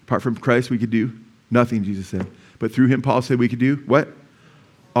 Apart from Christ, we could do nothing, Jesus said. But through him, Paul said we could do what?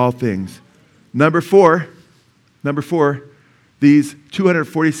 All things. Number four, these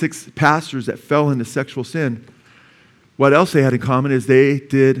 246 pastors that fell into sexual sin, what else they had in common is they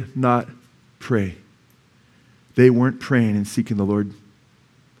did not pray. They weren't praying and seeking the Lord.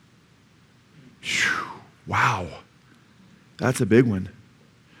 Whew, wow. That's a big one.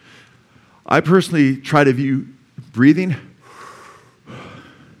 I personally try to view breathing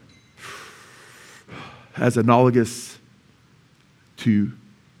as analogous to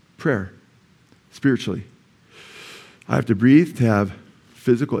prayer, spiritually. I have to breathe to have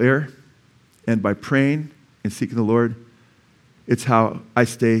physical air, and by praying and seeking the Lord, it's how I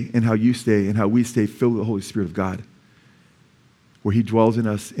stay and how you stay and how we stay filled with the Holy Spirit of God, where he dwells in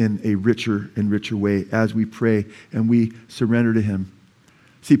us in a richer and richer way as we pray and we surrender to him.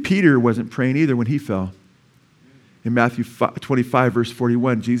 See, Peter wasn't praying either when he fell. In Matthew 25, verse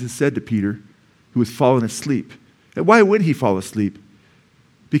 41, Jesus said to Peter, who was falling asleep. And why would he fall asleep?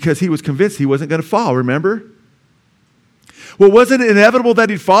 Because he was convinced he wasn't going to fall, remember? Well, wasn't it inevitable that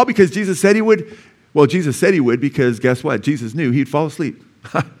he'd fall because Jesus said he would? Well, Jesus said he would because guess what? Jesus knew he'd fall asleep.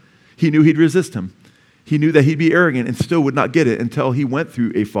 He knew he'd resist him. He knew that he'd be arrogant and still would not get it until he went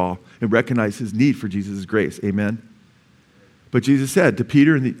through a fall and recognized his need for Jesus' grace. Amen? But Jesus said to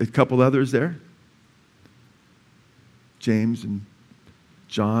Peter and a couple others there, James and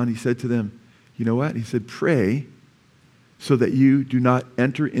John, he said to them, you know what? He said, pray so that you do not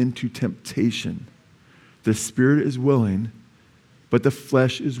enter into temptation. The spirit is willing, but the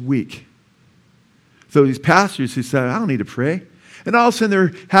flesh is weak. So these pastors who said, I don't need to pray. And all of a sudden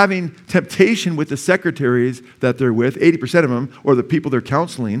they're having temptation with the secretaries that they're with, 80% of them, or the people they're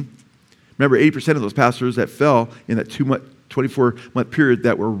counseling. Remember, 80% of those pastors that fell in that 24-month period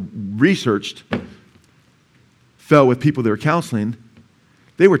that were researched fell with people they were counseling.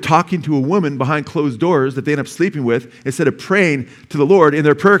 They were talking to a woman behind closed doors that they ended up sleeping with instead of praying to the Lord in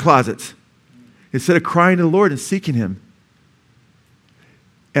their prayer closets. Instead of crying to the Lord and seeking him.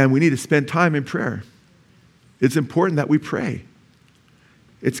 And we need to spend time in prayer. It's important that we pray.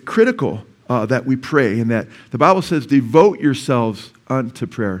 It's critical that we pray and that the Bible says devote yourselves unto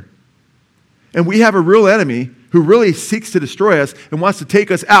prayer. And we have a real enemy who really seeks to destroy us and wants to take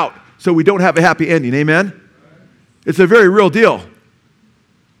us out so we don't have a happy ending. Amen? It's a very real deal.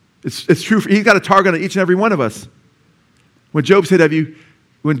 It's true. He's got a target on each and every one of us. When Job said,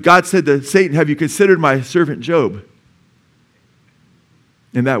 when God said to Satan, have you considered my servant Job?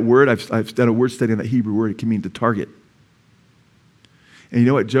 And that word, I've done a word study on that Hebrew word. It can mean to target. And you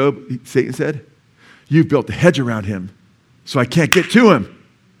know what Satan said? You've built a hedge around him, so I can't get to him.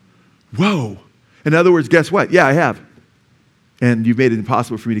 Whoa. In other words, guess what? Yeah, I have. And you've made it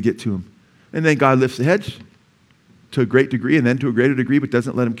impossible for me to get to him. And then God lifts the hedge to a great degree and then to a greater degree, but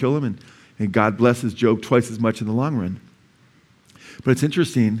doesn't let him kill him. And God blesses Job twice as much in the long run. But it's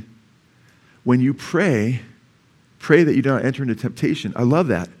interesting, when you pray that you don't enter into temptation. I love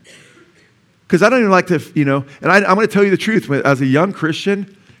that. Because I don't even like to, and I'm going to tell you the truth. As a young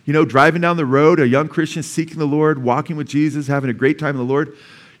Christian, driving down the road, a young Christian seeking the Lord, walking with Jesus, having a great time in the Lord,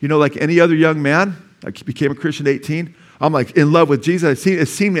 like any other young man, I became a Christian at 18. I'm like in love with Jesus. I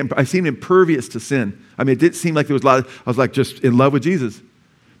seemed impervious to sin. I mean, it didn't seem like there was I was like just in love with Jesus.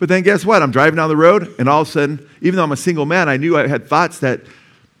 But then guess what? I'm driving down the road, and all of a sudden, even though I'm a single man, I knew I had thoughts that,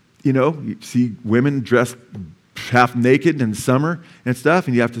 you see women dressed half naked in summer and stuff,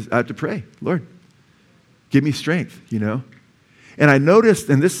 and I have to pray, Lord, give me strength, And I noticed,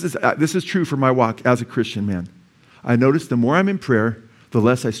 and this is true for my walk as a Christian man, I noticed the more I'm in prayer, the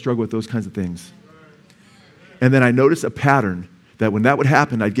less I struggle with those kinds of things. And then I noticed a pattern that when that would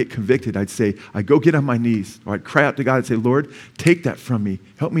happen, I'd get convicted. I'd go get on my knees, or I'd cry out to God and say, Lord, take that from me.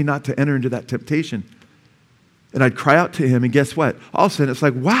 Help me not to enter into that temptation. And I'd cry out to him, and guess what? All of a sudden, it's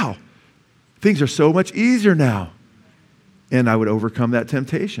like, wow, things are so much easier now. And I would overcome that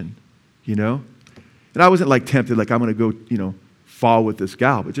temptation, And I wasn't like tempted, like I'm going to go, fall with this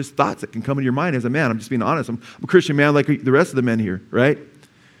gal, but just thoughts that can come into your mind as a man. I'm just being honest. I'm a Christian man like the rest of the men here, right?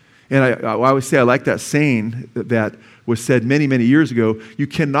 And I always say I like that saying that was said many, many years ago. You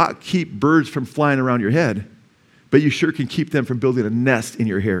cannot keep birds from flying around your head, but you sure can keep them from building a nest in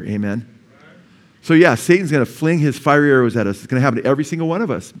your hair. Amen? So yeah, Satan's going to fling his fiery arrows at us. It's going to happen to every single one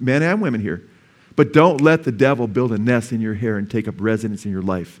of us, men and women here. But don't let the devil build a nest in your hair and take up residence in your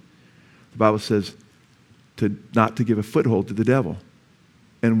life. The Bible says not to give a foothold to the devil.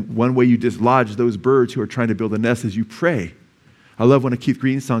 And one way you dislodge those birds who are trying to build a nest is you pray. I love one of Keith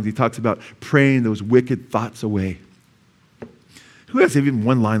Green's songs. He talks about praying those wicked thoughts away. Who has even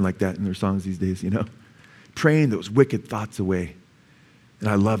one line like that in their songs these days, Praying those wicked thoughts away. And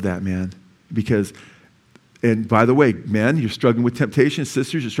I love that, man. Because, and by the way, men, you're struggling with temptation.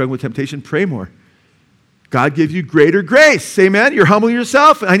 Sisters, you're struggling with temptation. Pray more. God gives you greater grace. Amen? You're humbling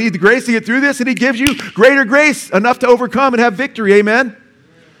yourself. I need the grace to get through this. And he gives you greater grace, enough to overcome and have victory. Amen?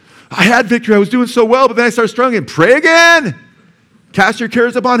 I had victory. I was doing so well, but then I started struggling. Pray again. Cast your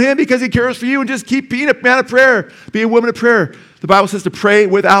cares upon him because he cares for you, and just keep being a man of prayer, be a woman of prayer. The Bible says to pray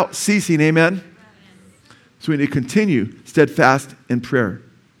without ceasing. Amen? So we need to continue steadfast in prayer.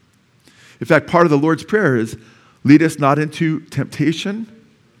 In fact, part of the Lord's Prayer is, lead us not into temptation,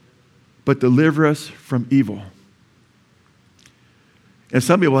 but deliver us from evil. And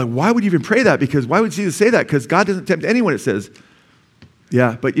some people are like, why would you even pray that? Because why would Jesus say that? Because God doesn't tempt anyone, it says.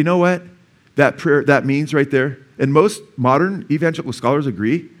 Yeah, but you know what? That prayer, that means right there, and most modern evangelical scholars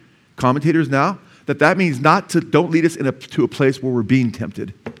agree, commentators now, that means don't lead us to a place where we're being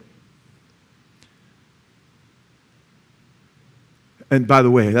tempted. And by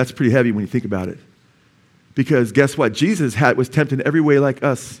the way, that's pretty heavy when you think about it. Because guess what? Jesus was tempted in every way like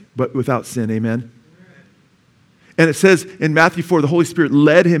us, but without sin. Amen? And it says in Matthew 4, the Holy Spirit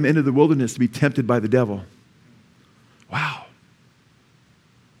led him into the wilderness to be tempted by the devil. Wow.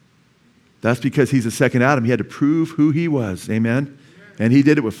 That's because he's the second Adam. He had to prove who he was. Amen? And he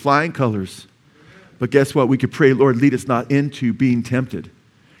did it with flying colors. But guess what? We could pray, Lord, lead us not into being tempted.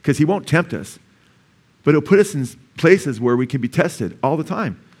 Because he won't tempt us. But he'll put us in places where we can be tested all the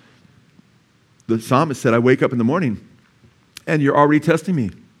time. The psalmist said, I wake up in the morning and you're already testing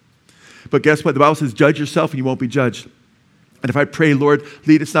me. But guess what? The Bible says, judge yourself and you won't be judged. And if I pray, Lord,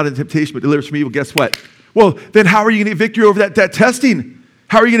 lead us not into temptation, but deliver us from evil, guess what? Well, then how are you going to get victory over that testing?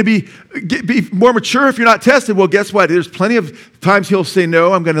 How are you going to be more mature if you're not tested? Well, guess what? There's plenty of times he'll say,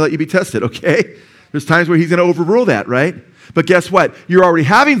 no, I'm going to let you be tested, okay? There's times where he's going to overrule that, right? But guess what? You're already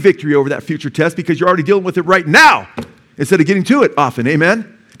having victory over that future test because you're already dealing with it right now instead of getting to it often,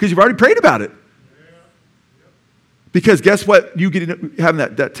 amen? Because you've already prayed about it. Because guess what? You having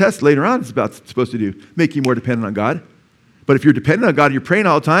that test later on is supposed to do? Make you more dependent on God. But if you're dependent on God and you're praying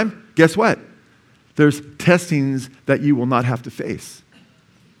all the time, guess what? There's testings that you will not have to face.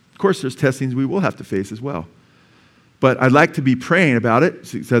 Of course, there's testings we will have to face as well. But I'd like to be praying about it,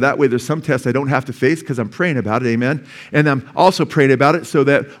 so that way there's some tests I don't have to face because I'm praying about it, amen? And I'm also praying about it so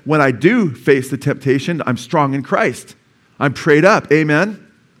that when I do face the temptation, I'm strong in Christ. I'm prayed up,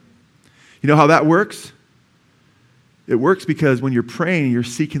 amen? You know how that works? It works because when you're praying, you're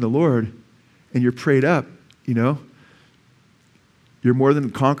seeking the Lord, and you're prayed up, You're more than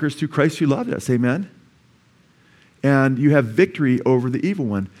conquerors through Christ who loved us. Amen? And you have victory over the evil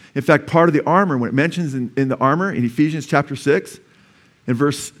one. In fact, part of the armor, when it mentions in the armor in Ephesians chapter 6, in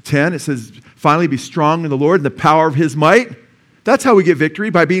verse 10, it says, finally be strong in the Lord and the power of his might. That's how we get victory,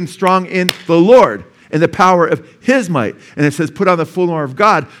 by being strong in the Lord and the power of his might. And it says, put on the full armor of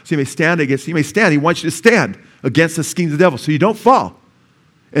God so you may stand against, you may stand. He wants you to stand against the schemes of the devil so you don't fall.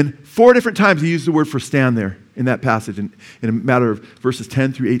 And 4 different times he used the word for stand there in that passage in a matter of verses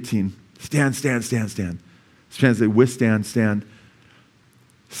 10 through 18. Stand, stand, stand, stand. It's translated withstand, stand.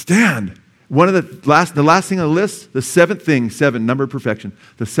 Stand. One of the last thing on the list, the 7th thing, 7, number of perfection.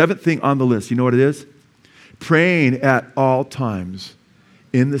 The 7th thing on the list, you know what it is? Praying at all times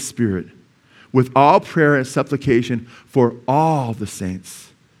in the Spirit, with all prayer and supplication for all the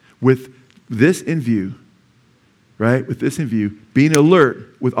saints. With this in view, right? With this in view, being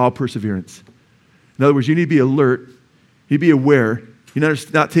alert with all perseverance. In other words, you need to be alert. You need to be aware. You need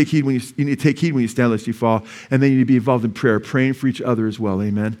to not take heed when you need to take heed when you stand lest you fall. And then you need to be involved in prayer, praying for each other as well.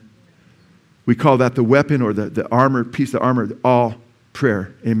 Amen. We call that the weapon or the armor, piece of armor, all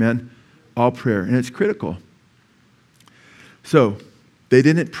prayer. Amen. All prayer. And it's critical. So, they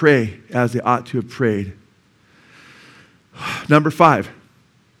didn't pray as they ought to have prayed. Number 5.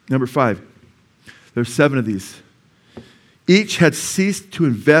 There's 7 of these. Each had ceased to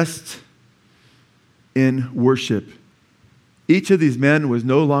invest in worship. Each of these men was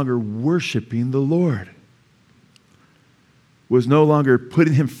no longer worshiping the Lord. Was no longer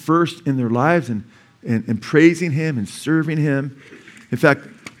putting him first in their lives and praising him and serving him. In fact,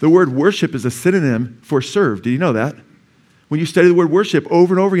 the word worship is a synonym for serve. Did you know that? When you study the word worship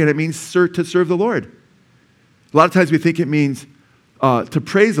over and over again, it means to serve the Lord. A lot of times we think it means to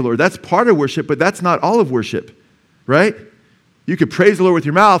praise the Lord. That's part of worship, but that's not all of worship, right? You could praise the Lord with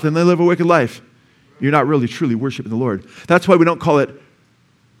your mouth and then live a wicked life. You're not really truly worshiping the Lord. That's why we don't call it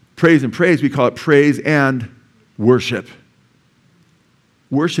praise and praise. We call it praise and worship.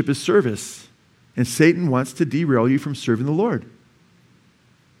 Worship is service, and Satan wants to derail you from serving the Lord.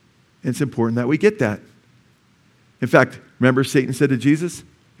 And it's important that we get that. In fact, remember Satan said to Jesus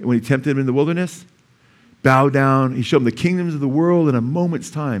when he tempted him in the wilderness? Bow down. He showed him the kingdoms of the world in a moment's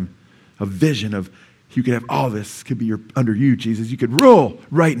time. A vision of you could have all this could be under you, Jesus. You could rule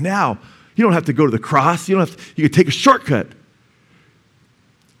right now. You don't have to go to the cross. You could take a shortcut.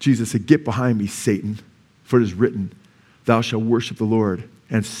 Jesus said, get behind me, Satan, for it is written, thou shalt worship the Lord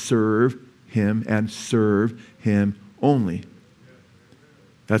and serve him only.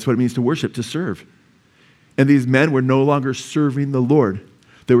 That's what it means to worship, to serve. And these men were no longer serving the Lord.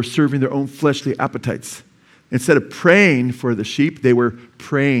 They were serving their own fleshly appetites. Instead of praying for the sheep, they were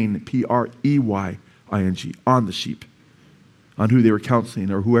praying, P-R-E-Y-I-N-G, on the sheep, on who they were counseling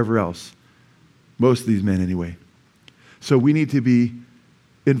or whoever else. Most of these men anyway. So we need to be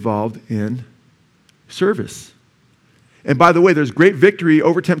involved in service. And by the way, there's great victory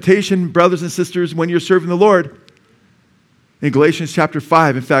over temptation, brothers and sisters, when you're serving the Lord. In Galatians chapter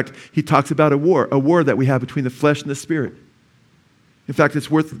 5, in fact, he talks about a war that we have between the flesh and the spirit. In fact,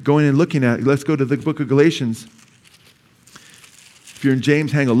 it's worth going and looking at. Let's go to the book of Galatians. If you're in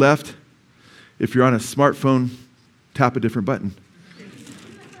James, hang a left. If you're on a smartphone, tap a different button.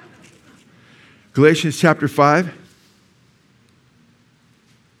 Galatians chapter 5,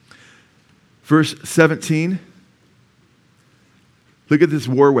 verse 17. Look at this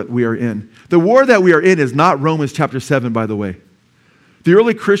war that we are in. The war that we are in is not Romans chapter 7, by the way. The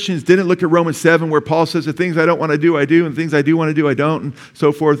early Christians didn't look at Romans 7 where Paul says the things I don't want to do, I do, and things I do want to do, I don't, and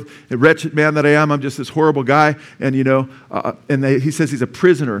so forth. A wretched man that I am, I'm just this horrible guy. And, he says he's a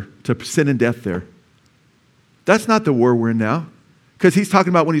prisoner to sin and death there. That's not the war we're in now. Because he's talking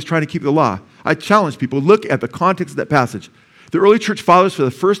about when he's trying to keep the law. I challenge people, look at the context of that passage. The early church fathers for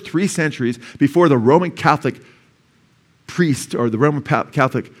the first 3 centuries before the Roman Catholic priest or the Roman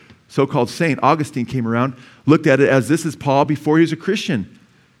Catholic so-called saint, Augustine, came around, looked at it as this is Paul before he was a Christian.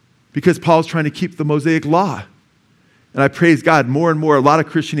 Because Paul's trying to keep the Mosaic law. And I praise God, more and more, a lot of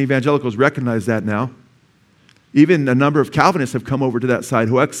Christian evangelicals recognize that now. Even a number of Calvinists have come over to that side.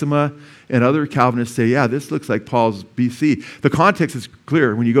 Hoexema and other Calvinists say, yeah, this looks like Paul's BC. The context is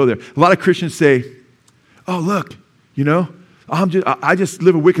clear when you go there. A lot of Christians say, oh, look, I just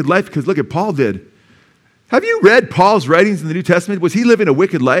live a wicked life because look at Paul did. Have you read Paul's writings in the New Testament? Was he living a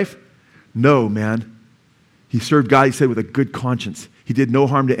wicked life? No, man. He served God, he said, with a good conscience. He did no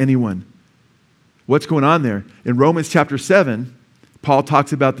harm to anyone. What's going on there? In Romans chapter 7, Paul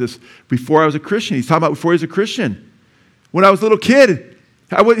talks about this before I was a Christian. He's talking about before he was a Christian. When I was a little kid,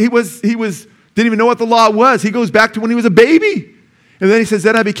 he didn't even know what the law was. He goes back to when he was a baby. And then he says,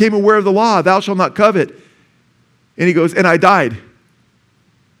 then I became aware of the law, thou shalt not covet. And he goes, and I died.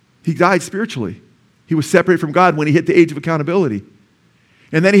 He died spiritually. He was separated from God when he hit the age of accountability.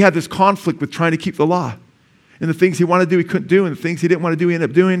 And then he had this conflict with trying to keep the law. And the things he wanted to do, he couldn't do. And the things he didn't want to do, he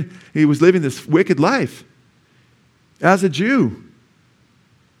ended up doing. He was living this wicked life. As a Jew,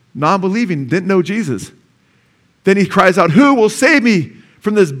 non-believing, didn't know Jesus. Then he cries out, who will save me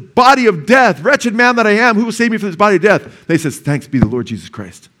from this body of death? Wretched man that I am, who will save me from this body of death? And he says, thanks be the Lord Jesus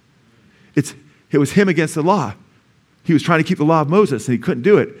Christ. It was him against the law. He was trying to keep the law of Moses, and he couldn't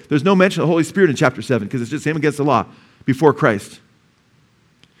do it. There's no mention of the Holy Spirit in chapter 7 because it's just him against the law before Christ.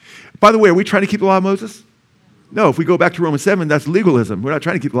 By the way, are we trying to keep the law of Moses? No, if we go back to Romans 7, that's legalism. We're not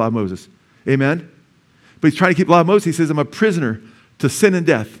trying to keep the law of Moses. Amen? But he's trying to keep the law of Moses. He says, I'm a prisoner to sin and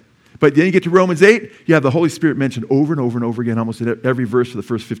death. But then you get to Romans 8, you have the Holy Spirit mentioned over and over and over again, almost in every verse for the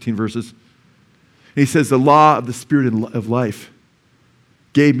first 15 verses. And he says, the law of the Spirit of life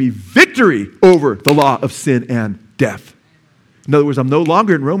gave me victory over the law of sin and death. In other words, I'm no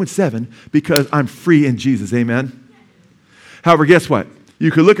longer in Romans 7 because I'm free in Jesus. Amen? However, guess what? You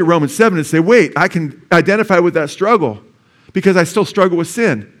could look at Romans 7 and say, wait, I can identify with that struggle because I still struggle with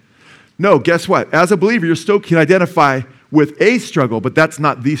sin. No, guess what? As a believer, you still can identify with a struggle, but that's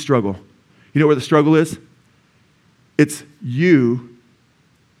not the struggle. You know where the struggle is? It's you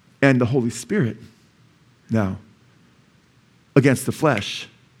and the Holy Spirit now against the flesh.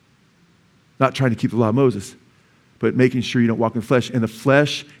 Not trying to keep the law of Moses, but making sure you don't walk in the flesh. And the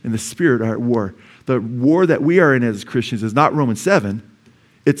flesh and the Spirit are at war. The war that we are in as Christians is not Romans 7,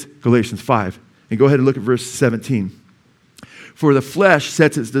 it's Galatians 5. And go ahead and look at verse 17. For the flesh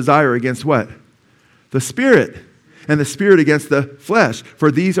sets its desire against what? The Spirit. And the Spirit against the flesh.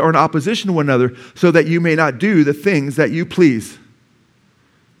 For these are in opposition to one another, so that you may not do the things that you please.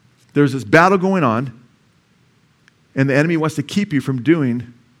 There's this battle going on, and the enemy wants to keep you from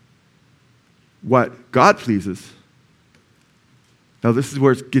doing what God pleases. Now, this is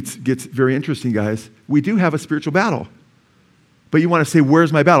where it gets very interesting, guys. We do have a spiritual battle. But you want to say,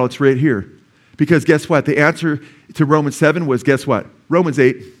 where's my battle? It's right here. Because guess what? The answer to Romans 7 was, guess what? Romans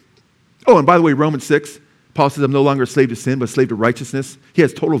 8. Oh, and by the way, Romans 6. Paul says, I'm no longer a slave to sin, but a slave to righteousness. He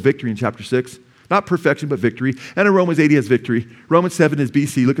has total victory in chapter 6. Not perfection, but victory. And in Romans 8, he has victory. Romans 7 is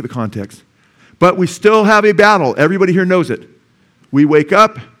BC. Look at the context. But we still have a battle. Everybody here knows it. We wake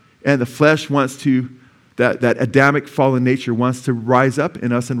up, and the flesh wants to, that Adamic fallen nature wants to rise up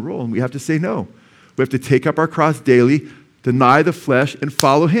in us and rule. And we have to say no. We have to take up our cross daily, deny the flesh, and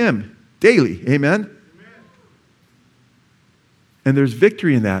follow him daily. Amen? Amen? And there's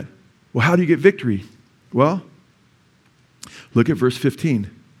victory in that. Well, how do you get victory? Well, look at verse 15.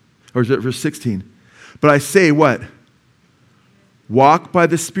 Or is it verse 16? But I say what? Walk by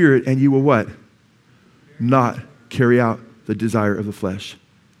the Spirit, and you will what? Not carry out the desire of the flesh.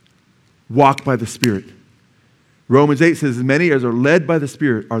 Walk by the Spirit. Romans 8 says, as many as are led by the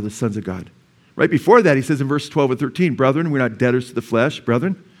Spirit are the sons of God. Right before that, he says in verse 12 and 13, brethren, we're not debtors to the flesh.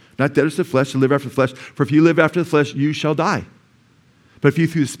 Brethren, not debtors to the flesh, to live after the flesh. For if you live after the flesh, you shall die. But if you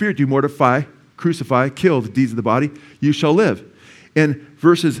through the Spirit do mortify, crucify, kill the deeds of the body, you shall live. In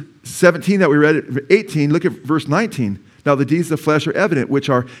verses 17 that we read at 18, look at verse 19. Now the deeds of the flesh are evident, which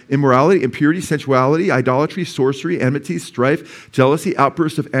are immorality, impurity, sensuality, idolatry, sorcery, enmity, strife, jealousy,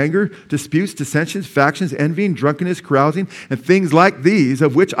 outbursts of anger, disputes, dissensions, factions, envying, drunkenness, carousing, and things like these,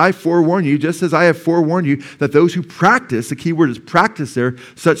 of which I forewarn you, just as I have forewarned you, that those who practice, the key word is practice there,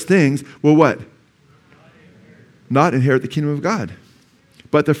 such things will what? Not inherit the kingdom of God.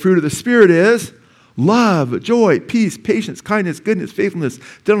 But the fruit of the Spirit is love, joy, peace, patience, kindness, goodness, faithfulness,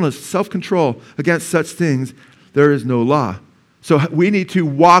 gentleness, self-control. Against such things there is no law. So we need to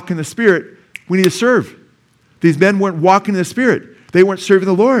walk in the Spirit. We need to serve. These men weren't walking in the Spirit. They weren't serving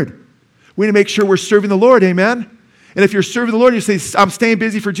the Lord. We need to make sure we're serving the Lord, amen? And if you're serving the Lord and you say, I'm staying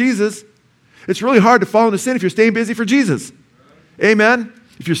busy for Jesus, it's really hard to fall into sin if you're staying busy for Jesus. Amen?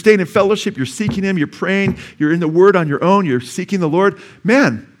 If you're staying in fellowship, you're seeking Him, you're praying, you're in the Word on your own, you're seeking the Lord,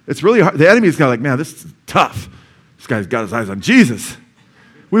 man, it's really hard. The enemy is kind of like, man, this is tough. This guy's got his eyes on Jesus.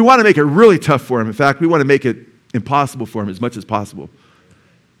 We want to make it really tough for him. In fact, we want to make it impossible for him as much as possible.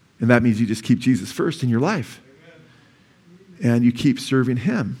 And that means you just keep Jesus first in your life. And you keep serving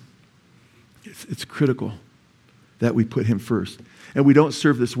Him. It's critical that we put Him first. And we don't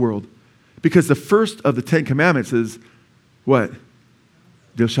serve this world. Because the first of the 10 Commandments is what?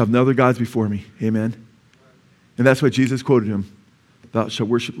 Thou shalt have no other gods before me. Amen. And that's what Jesus quoted him. Thou shalt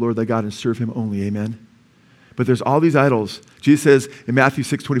worship the Lord thy God and serve Him only. Amen. But there's all these idols. Jesus says in Matthew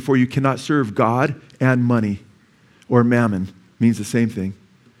 6:24, you cannot serve God and money. Or mammon means the same thing.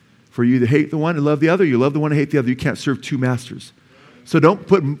 For you either hate the one and love the other, you love the one and hate the other. You can't serve two masters. So don't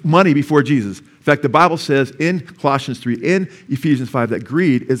put money before Jesus. In fact, the Bible says in Colossians 3, in Ephesians 5, that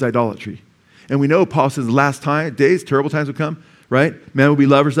greed is idolatry. And we know Paul says the last days, terrible times will come, right? Men will be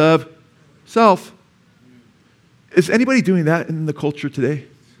lovers of self. Is anybody doing that in the culture today?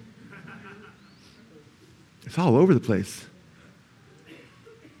 It's all over the place.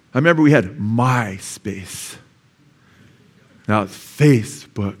 I remember we had MySpace. Now it's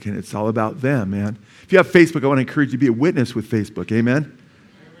Facebook, and it's all about them, man. If you have Facebook, I want to encourage you to be a witness with Facebook, amen?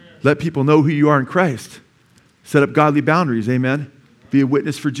 Let people know who you are in Christ. Set up godly boundaries, amen? Be a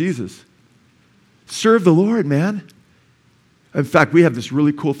witness for Jesus. Serve the Lord, man. In fact, we have this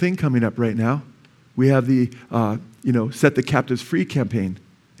really cool thing coming up right now. We have the, Set the Captives Free campaign,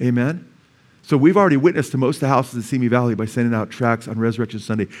 amen? So we've already witnessed to most of the houses in Simi Valley by sending out tracts on Resurrection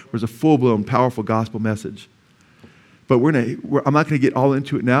Sunday. There's a full-blown, powerful gospel message. But I'm not going to get all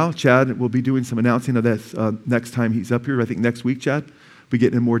into it now. Chad will be doing some announcing of that next time he's up here. I think next week, Chad, we'll be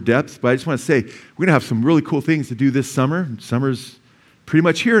getting in more depth. But I just want to say, we're going to have some really cool things to do this summer. Summer's pretty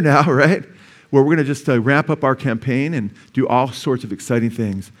much here now, right? Where we're going to just ramp up our campaign and do all sorts of exciting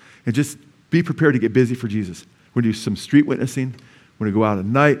things. And just be prepared to get busy for Jesus. We're going to do some street witnessing. We're going to go out at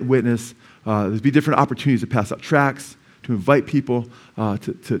night and witness. There'll be different opportunities to pass out tracts, to invite people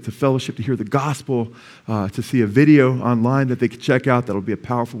to fellowship, to hear the gospel, to see a video online that they can check out that'll be a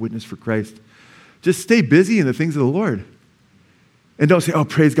powerful witness for Christ. Just stay busy in the things of the Lord. And don't say, oh,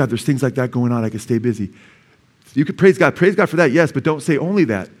 praise God, there's things like that going on, I can stay busy. You can praise God for that, yes, but don't say only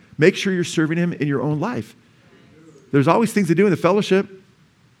that. Make sure you're serving Him in your own life. There's always things to do in the fellowship.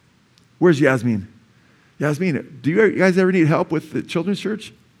 Where's Yasmin? Yasmin, do you guys ever need help with the children's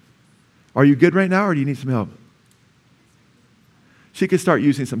church? Are you good right now, or do you need some help? She could start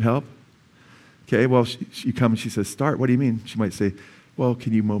using some help. Okay, well, she comes and she says, start. What do you mean? She might say, well,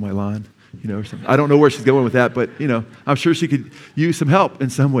 can you mow my lawn? Or something. I don't know where she's going with that, but, I'm sure she could use some help in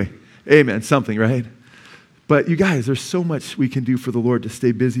some way. Amen, something, right? But you guys, there's so much we can do for the Lord to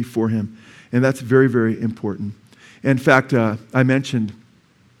stay busy for Him, and that's very, very important. In fact, I mentioned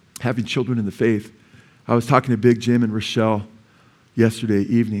having children in the faith. I was talking to Big Jim and Rochelle yesterday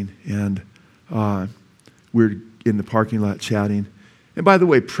evening, and we were in the parking lot chatting. And by the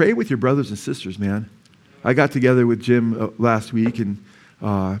way, pray with your brothers and sisters, man. I got together with Jim last week, and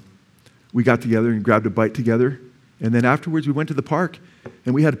we got together and grabbed a bite together. And then afterwards, we went to the park,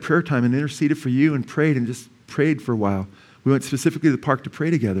 and we had a prayer time and interceded for you and just prayed for a while. We went specifically to the park to pray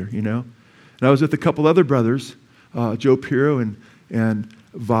together, And I was with a couple other brothers, Joe Piro and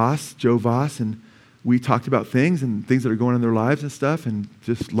Joe Voss, and we talked about things that are going on in their lives and stuff and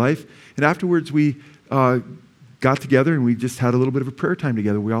just life. And afterwards, we got together and we just had a little bit of a prayer time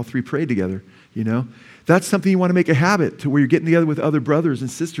together. We all three prayed together, That's something you want to make a habit, to where you're getting together with other brothers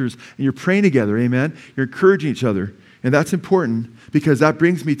and sisters and you're praying together, amen? You're encouraging each other. And that's important, because that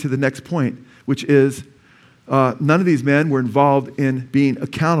brings me to the next point, which is none of these men were involved in being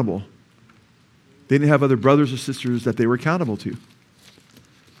accountable. They didn't have other brothers or sisters that they were accountable to.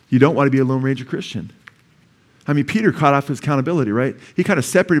 You don't want to be a Lone Ranger Christian. I mean, Peter caught off his accountability, right? He kind of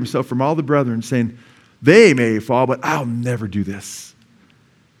separated himself from all the brethren, saying, they may fall, but I'll never do this.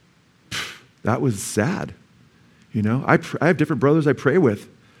 That was sad. I have different brothers I pray with.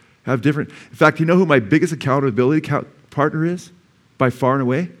 In fact, you know who my biggest accountability partner is? By far and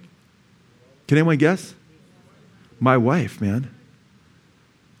away? Can anyone guess? My wife, man.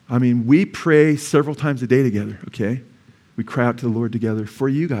 I mean, we pray several times a day together, okay? We cry out to the Lord together for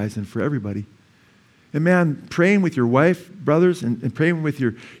you guys and for everybody. And man, praying with your wife, brothers, and praying with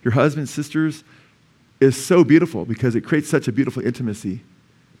your husband, sisters is so beautiful, because it creates such a beautiful intimacy.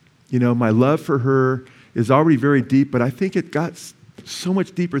 My love for her is already very deep, but I think it got so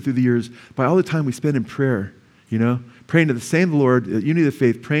much deeper through the years by all the time we spend in prayer, praying to the same Lord, unity of the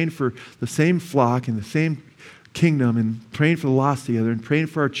faith, praying for the same flock and the same kingdom, and praying for the lost together, and praying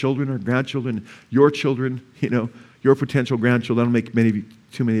for our children, our grandchildren, your children, your potential grandchildren. I don't make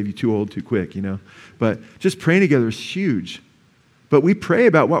too many of you too old too quick, But just praying together is huge. But we pray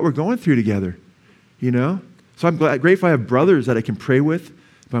about what we're going through together, So I'm grateful I have brothers that I can pray with,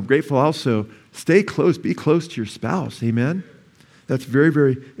 but I'm grateful also, stay close, be close to your spouse, amen? That's very,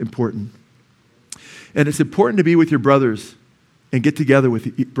 very important. And it's important to be with your brothers and get together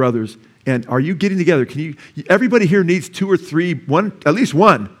with brothers. And are you getting together? Everybody here needs two or three, at least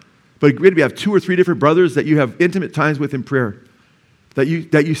one. But maybe have two or three different brothers that you have intimate times with in prayer, that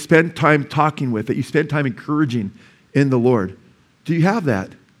you spend time talking with, that you spend time encouraging in the Lord. Do you have that?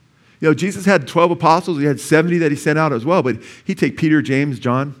 Jesus had 12 apostles. He had 70 that He sent out as well. But He'd take Peter, James,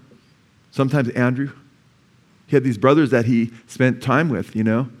 John, sometimes Andrew. He had these brothers that He spent time with,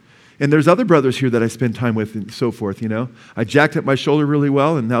 And And there's other brothers here that I spend time with and so forth, I jacked up my shoulder really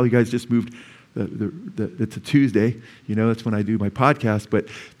well, and now you guys just moved it's a Tuesday. That's when I do my podcast. But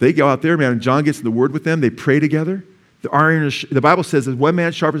they go out there, man, and John gets in the Word with them. They pray together. The Bible says that one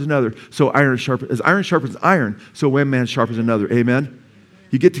man sharpens another, so iron sharpens iron, so one man sharpens another. Amen?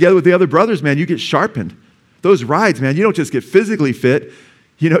 You get together with the other brothers, man, you get sharpened. Those rides, man, you don't just get physically fit.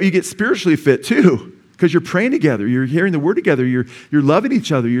 You get spiritually fit too, because you're praying together. You're hearing the Word together. You're loving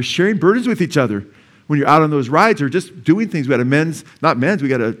each other. You're sharing burdens with each other when you're out on those rides or just doing things. We got we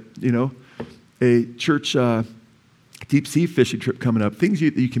got a church deep sea fishing trip coming up, things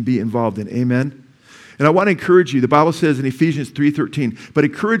that you can be involved in. Amen? And I want to encourage you. The Bible says in Ephesians 3:13, but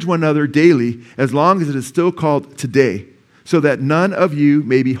encourage one another daily as long as it is still called today, so that none of you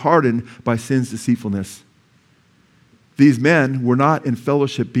may be hardened by sin's deceitfulness. These men were not in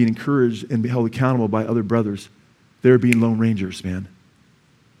fellowship being encouraged and held accountable by other brothers. They were being lone rangers, man.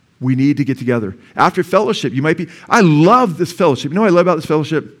 We need to get together. After fellowship, I love this fellowship. You know what I love about this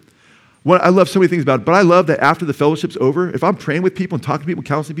fellowship? I love so many things about it, but I love that after the fellowship's over, if I'm praying with people and talking to people,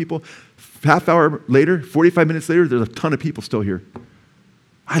 counseling people, half hour later, 45 minutes later, there's a ton of people still here.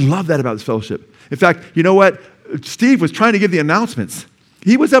 I love that about this fellowship. In fact, you know what? Steve was trying to give the announcements.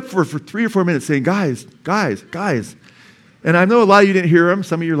 He was up for 3 or 4 minutes saying, guys. And I know a lot of you didn't hear him.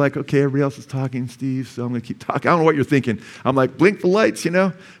 Some of you are like, okay, everybody else is talking, Steve, so I'm going to keep talking. I don't know what you're thinking. I'm like, blink the lights,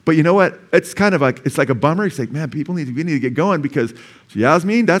 But you know what? It's kind of like, it's like a bummer. It's like, man, we need to get going because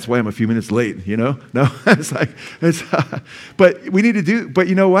Yasmin, that's why I'm a few minutes late, No, but we need to but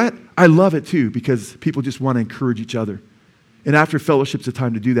you know what? I love it too because people just want to encourage each other. And after fellowship's a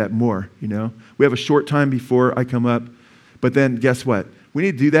time to do that more, We have a short time before I come up, but then guess what? We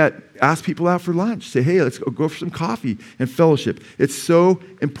need to do that. Ask people out for lunch. Say, hey, let's go for some coffee and fellowship. It's so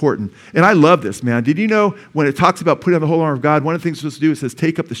important. And I love this, man. Did you know when it talks about putting on the whole armor of God, one of the things we're supposed to do, it says,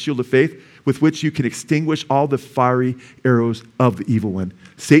 take up the shield of faith with which you can extinguish all the fiery arrows of the evil one.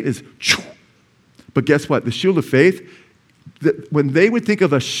 Satan is, but guess what? The shield of faith, when they would think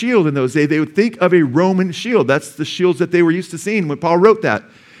of a shield in those days, they would think of a Roman shield. That's the shields that they were used to seeing when Paul wrote that.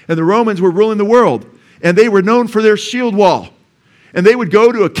 And the Romans were ruling the world. And they were known for their shield wall. And they would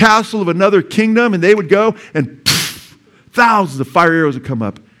go to a castle of another kingdom, and they would go, and thousands of fire arrows would come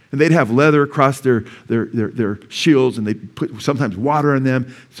up. And they'd have leather across their shields, and they'd put sometimes water in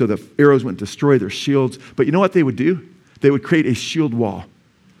them so the arrows wouldn't destroy their shields. But you know what they would do? They would create a shield wall.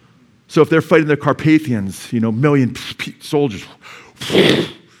 So if they're fighting the Carpathians, million soldiers,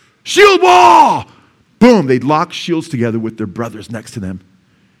 shield wall! Boom, they'd lock shields together with their brothers next to them.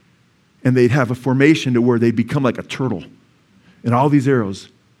 And they'd have a formation to where they'd become like a turtle. And all these arrows,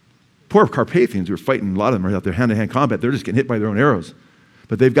 poor Carpathians who are fighting, a lot of them are out there hand-to-hand combat. They're just getting hit by their own arrows.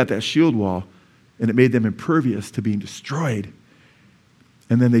 But they've got that shield wall, and it made them impervious to being destroyed.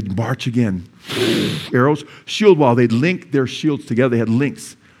 And then they'd march again. Arrows, shield wall. They'd link their shields together. They had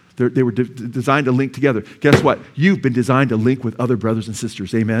links. They were designed to link together. Guess what? You've been designed to link with other brothers and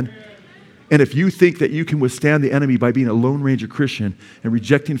sisters. Amen? And if you think that you can withstand the enemy by being a Lone Ranger Christian and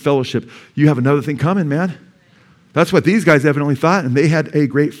rejecting fellowship, you have another thing coming, man. That's what these guys evidently thought, and they had a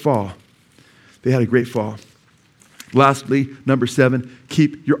great fall. They had a great fall. Lastly, number 7,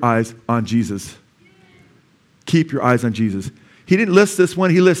 keep your eyes on Jesus. Keep your eyes on Jesus. He didn't list this one.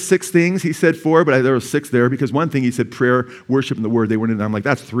 He lists 6 things. He said 4, but there was 6 there because one thing he said prayer, worship, and the word. They weren't in. I'm like,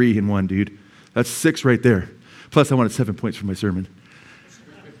 that's 3 in 1, dude. That's 6 right there. Plus, I wanted 7 points for my sermon.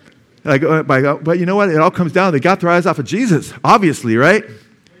 And I go, but you know what? It all comes down. They got their eyes off of Jesus, obviously, right?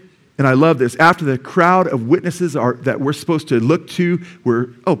 And I love this. After the crowd of witnesses that we're supposed to look to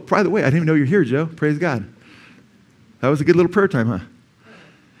by the way, I didn't even know you're here, Joe. Praise God. That was a good little prayer time, huh?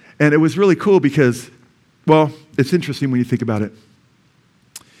 And it was really cool because, it's interesting when you think about it.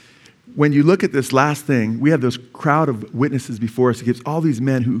 When you look at this last thing, we have this crowd of witnesses before us. It gives all these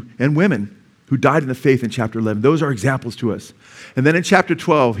men and women who died in the faith in chapter 11. Those are examples to us. And then in chapter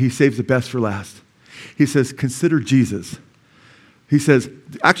 12, he saves the best for last. He says, consider Jesus. He says,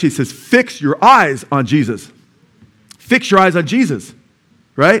 fix your eyes on Jesus. Fix your eyes on Jesus,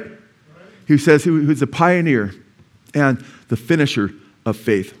 right? He says who's a pioneer and the finisher of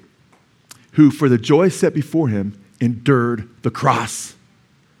faith, who for the joy set before him endured the cross.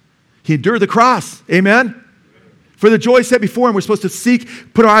 He endured the cross, amen? For the joy set before him, we're supposed to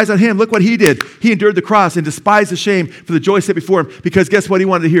put our eyes on him. Look what he did. He endured the cross and despised the shame for the joy set before him, because guess what he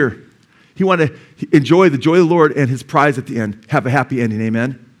wanted to hear? He wanted to enjoy the joy of the Lord and his prize at the end. Have a happy ending,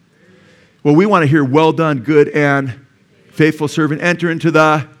 amen? Well, we want to hear, well done, good and faithful servant. Enter into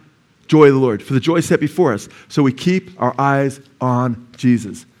the joy of the Lord. For the joy set before us. So we keep our eyes on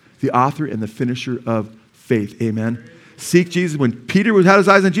Jesus, the author and the finisher of faith, amen? Seek Jesus. When Peter had his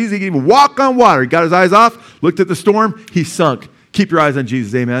eyes on Jesus, he could even walk on water. He got his eyes off, looked at the storm, he sunk. Keep your eyes on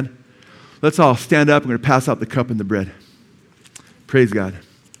Jesus, amen? Let's all stand up. I'm going to pass out the cup and the bread. Praise God.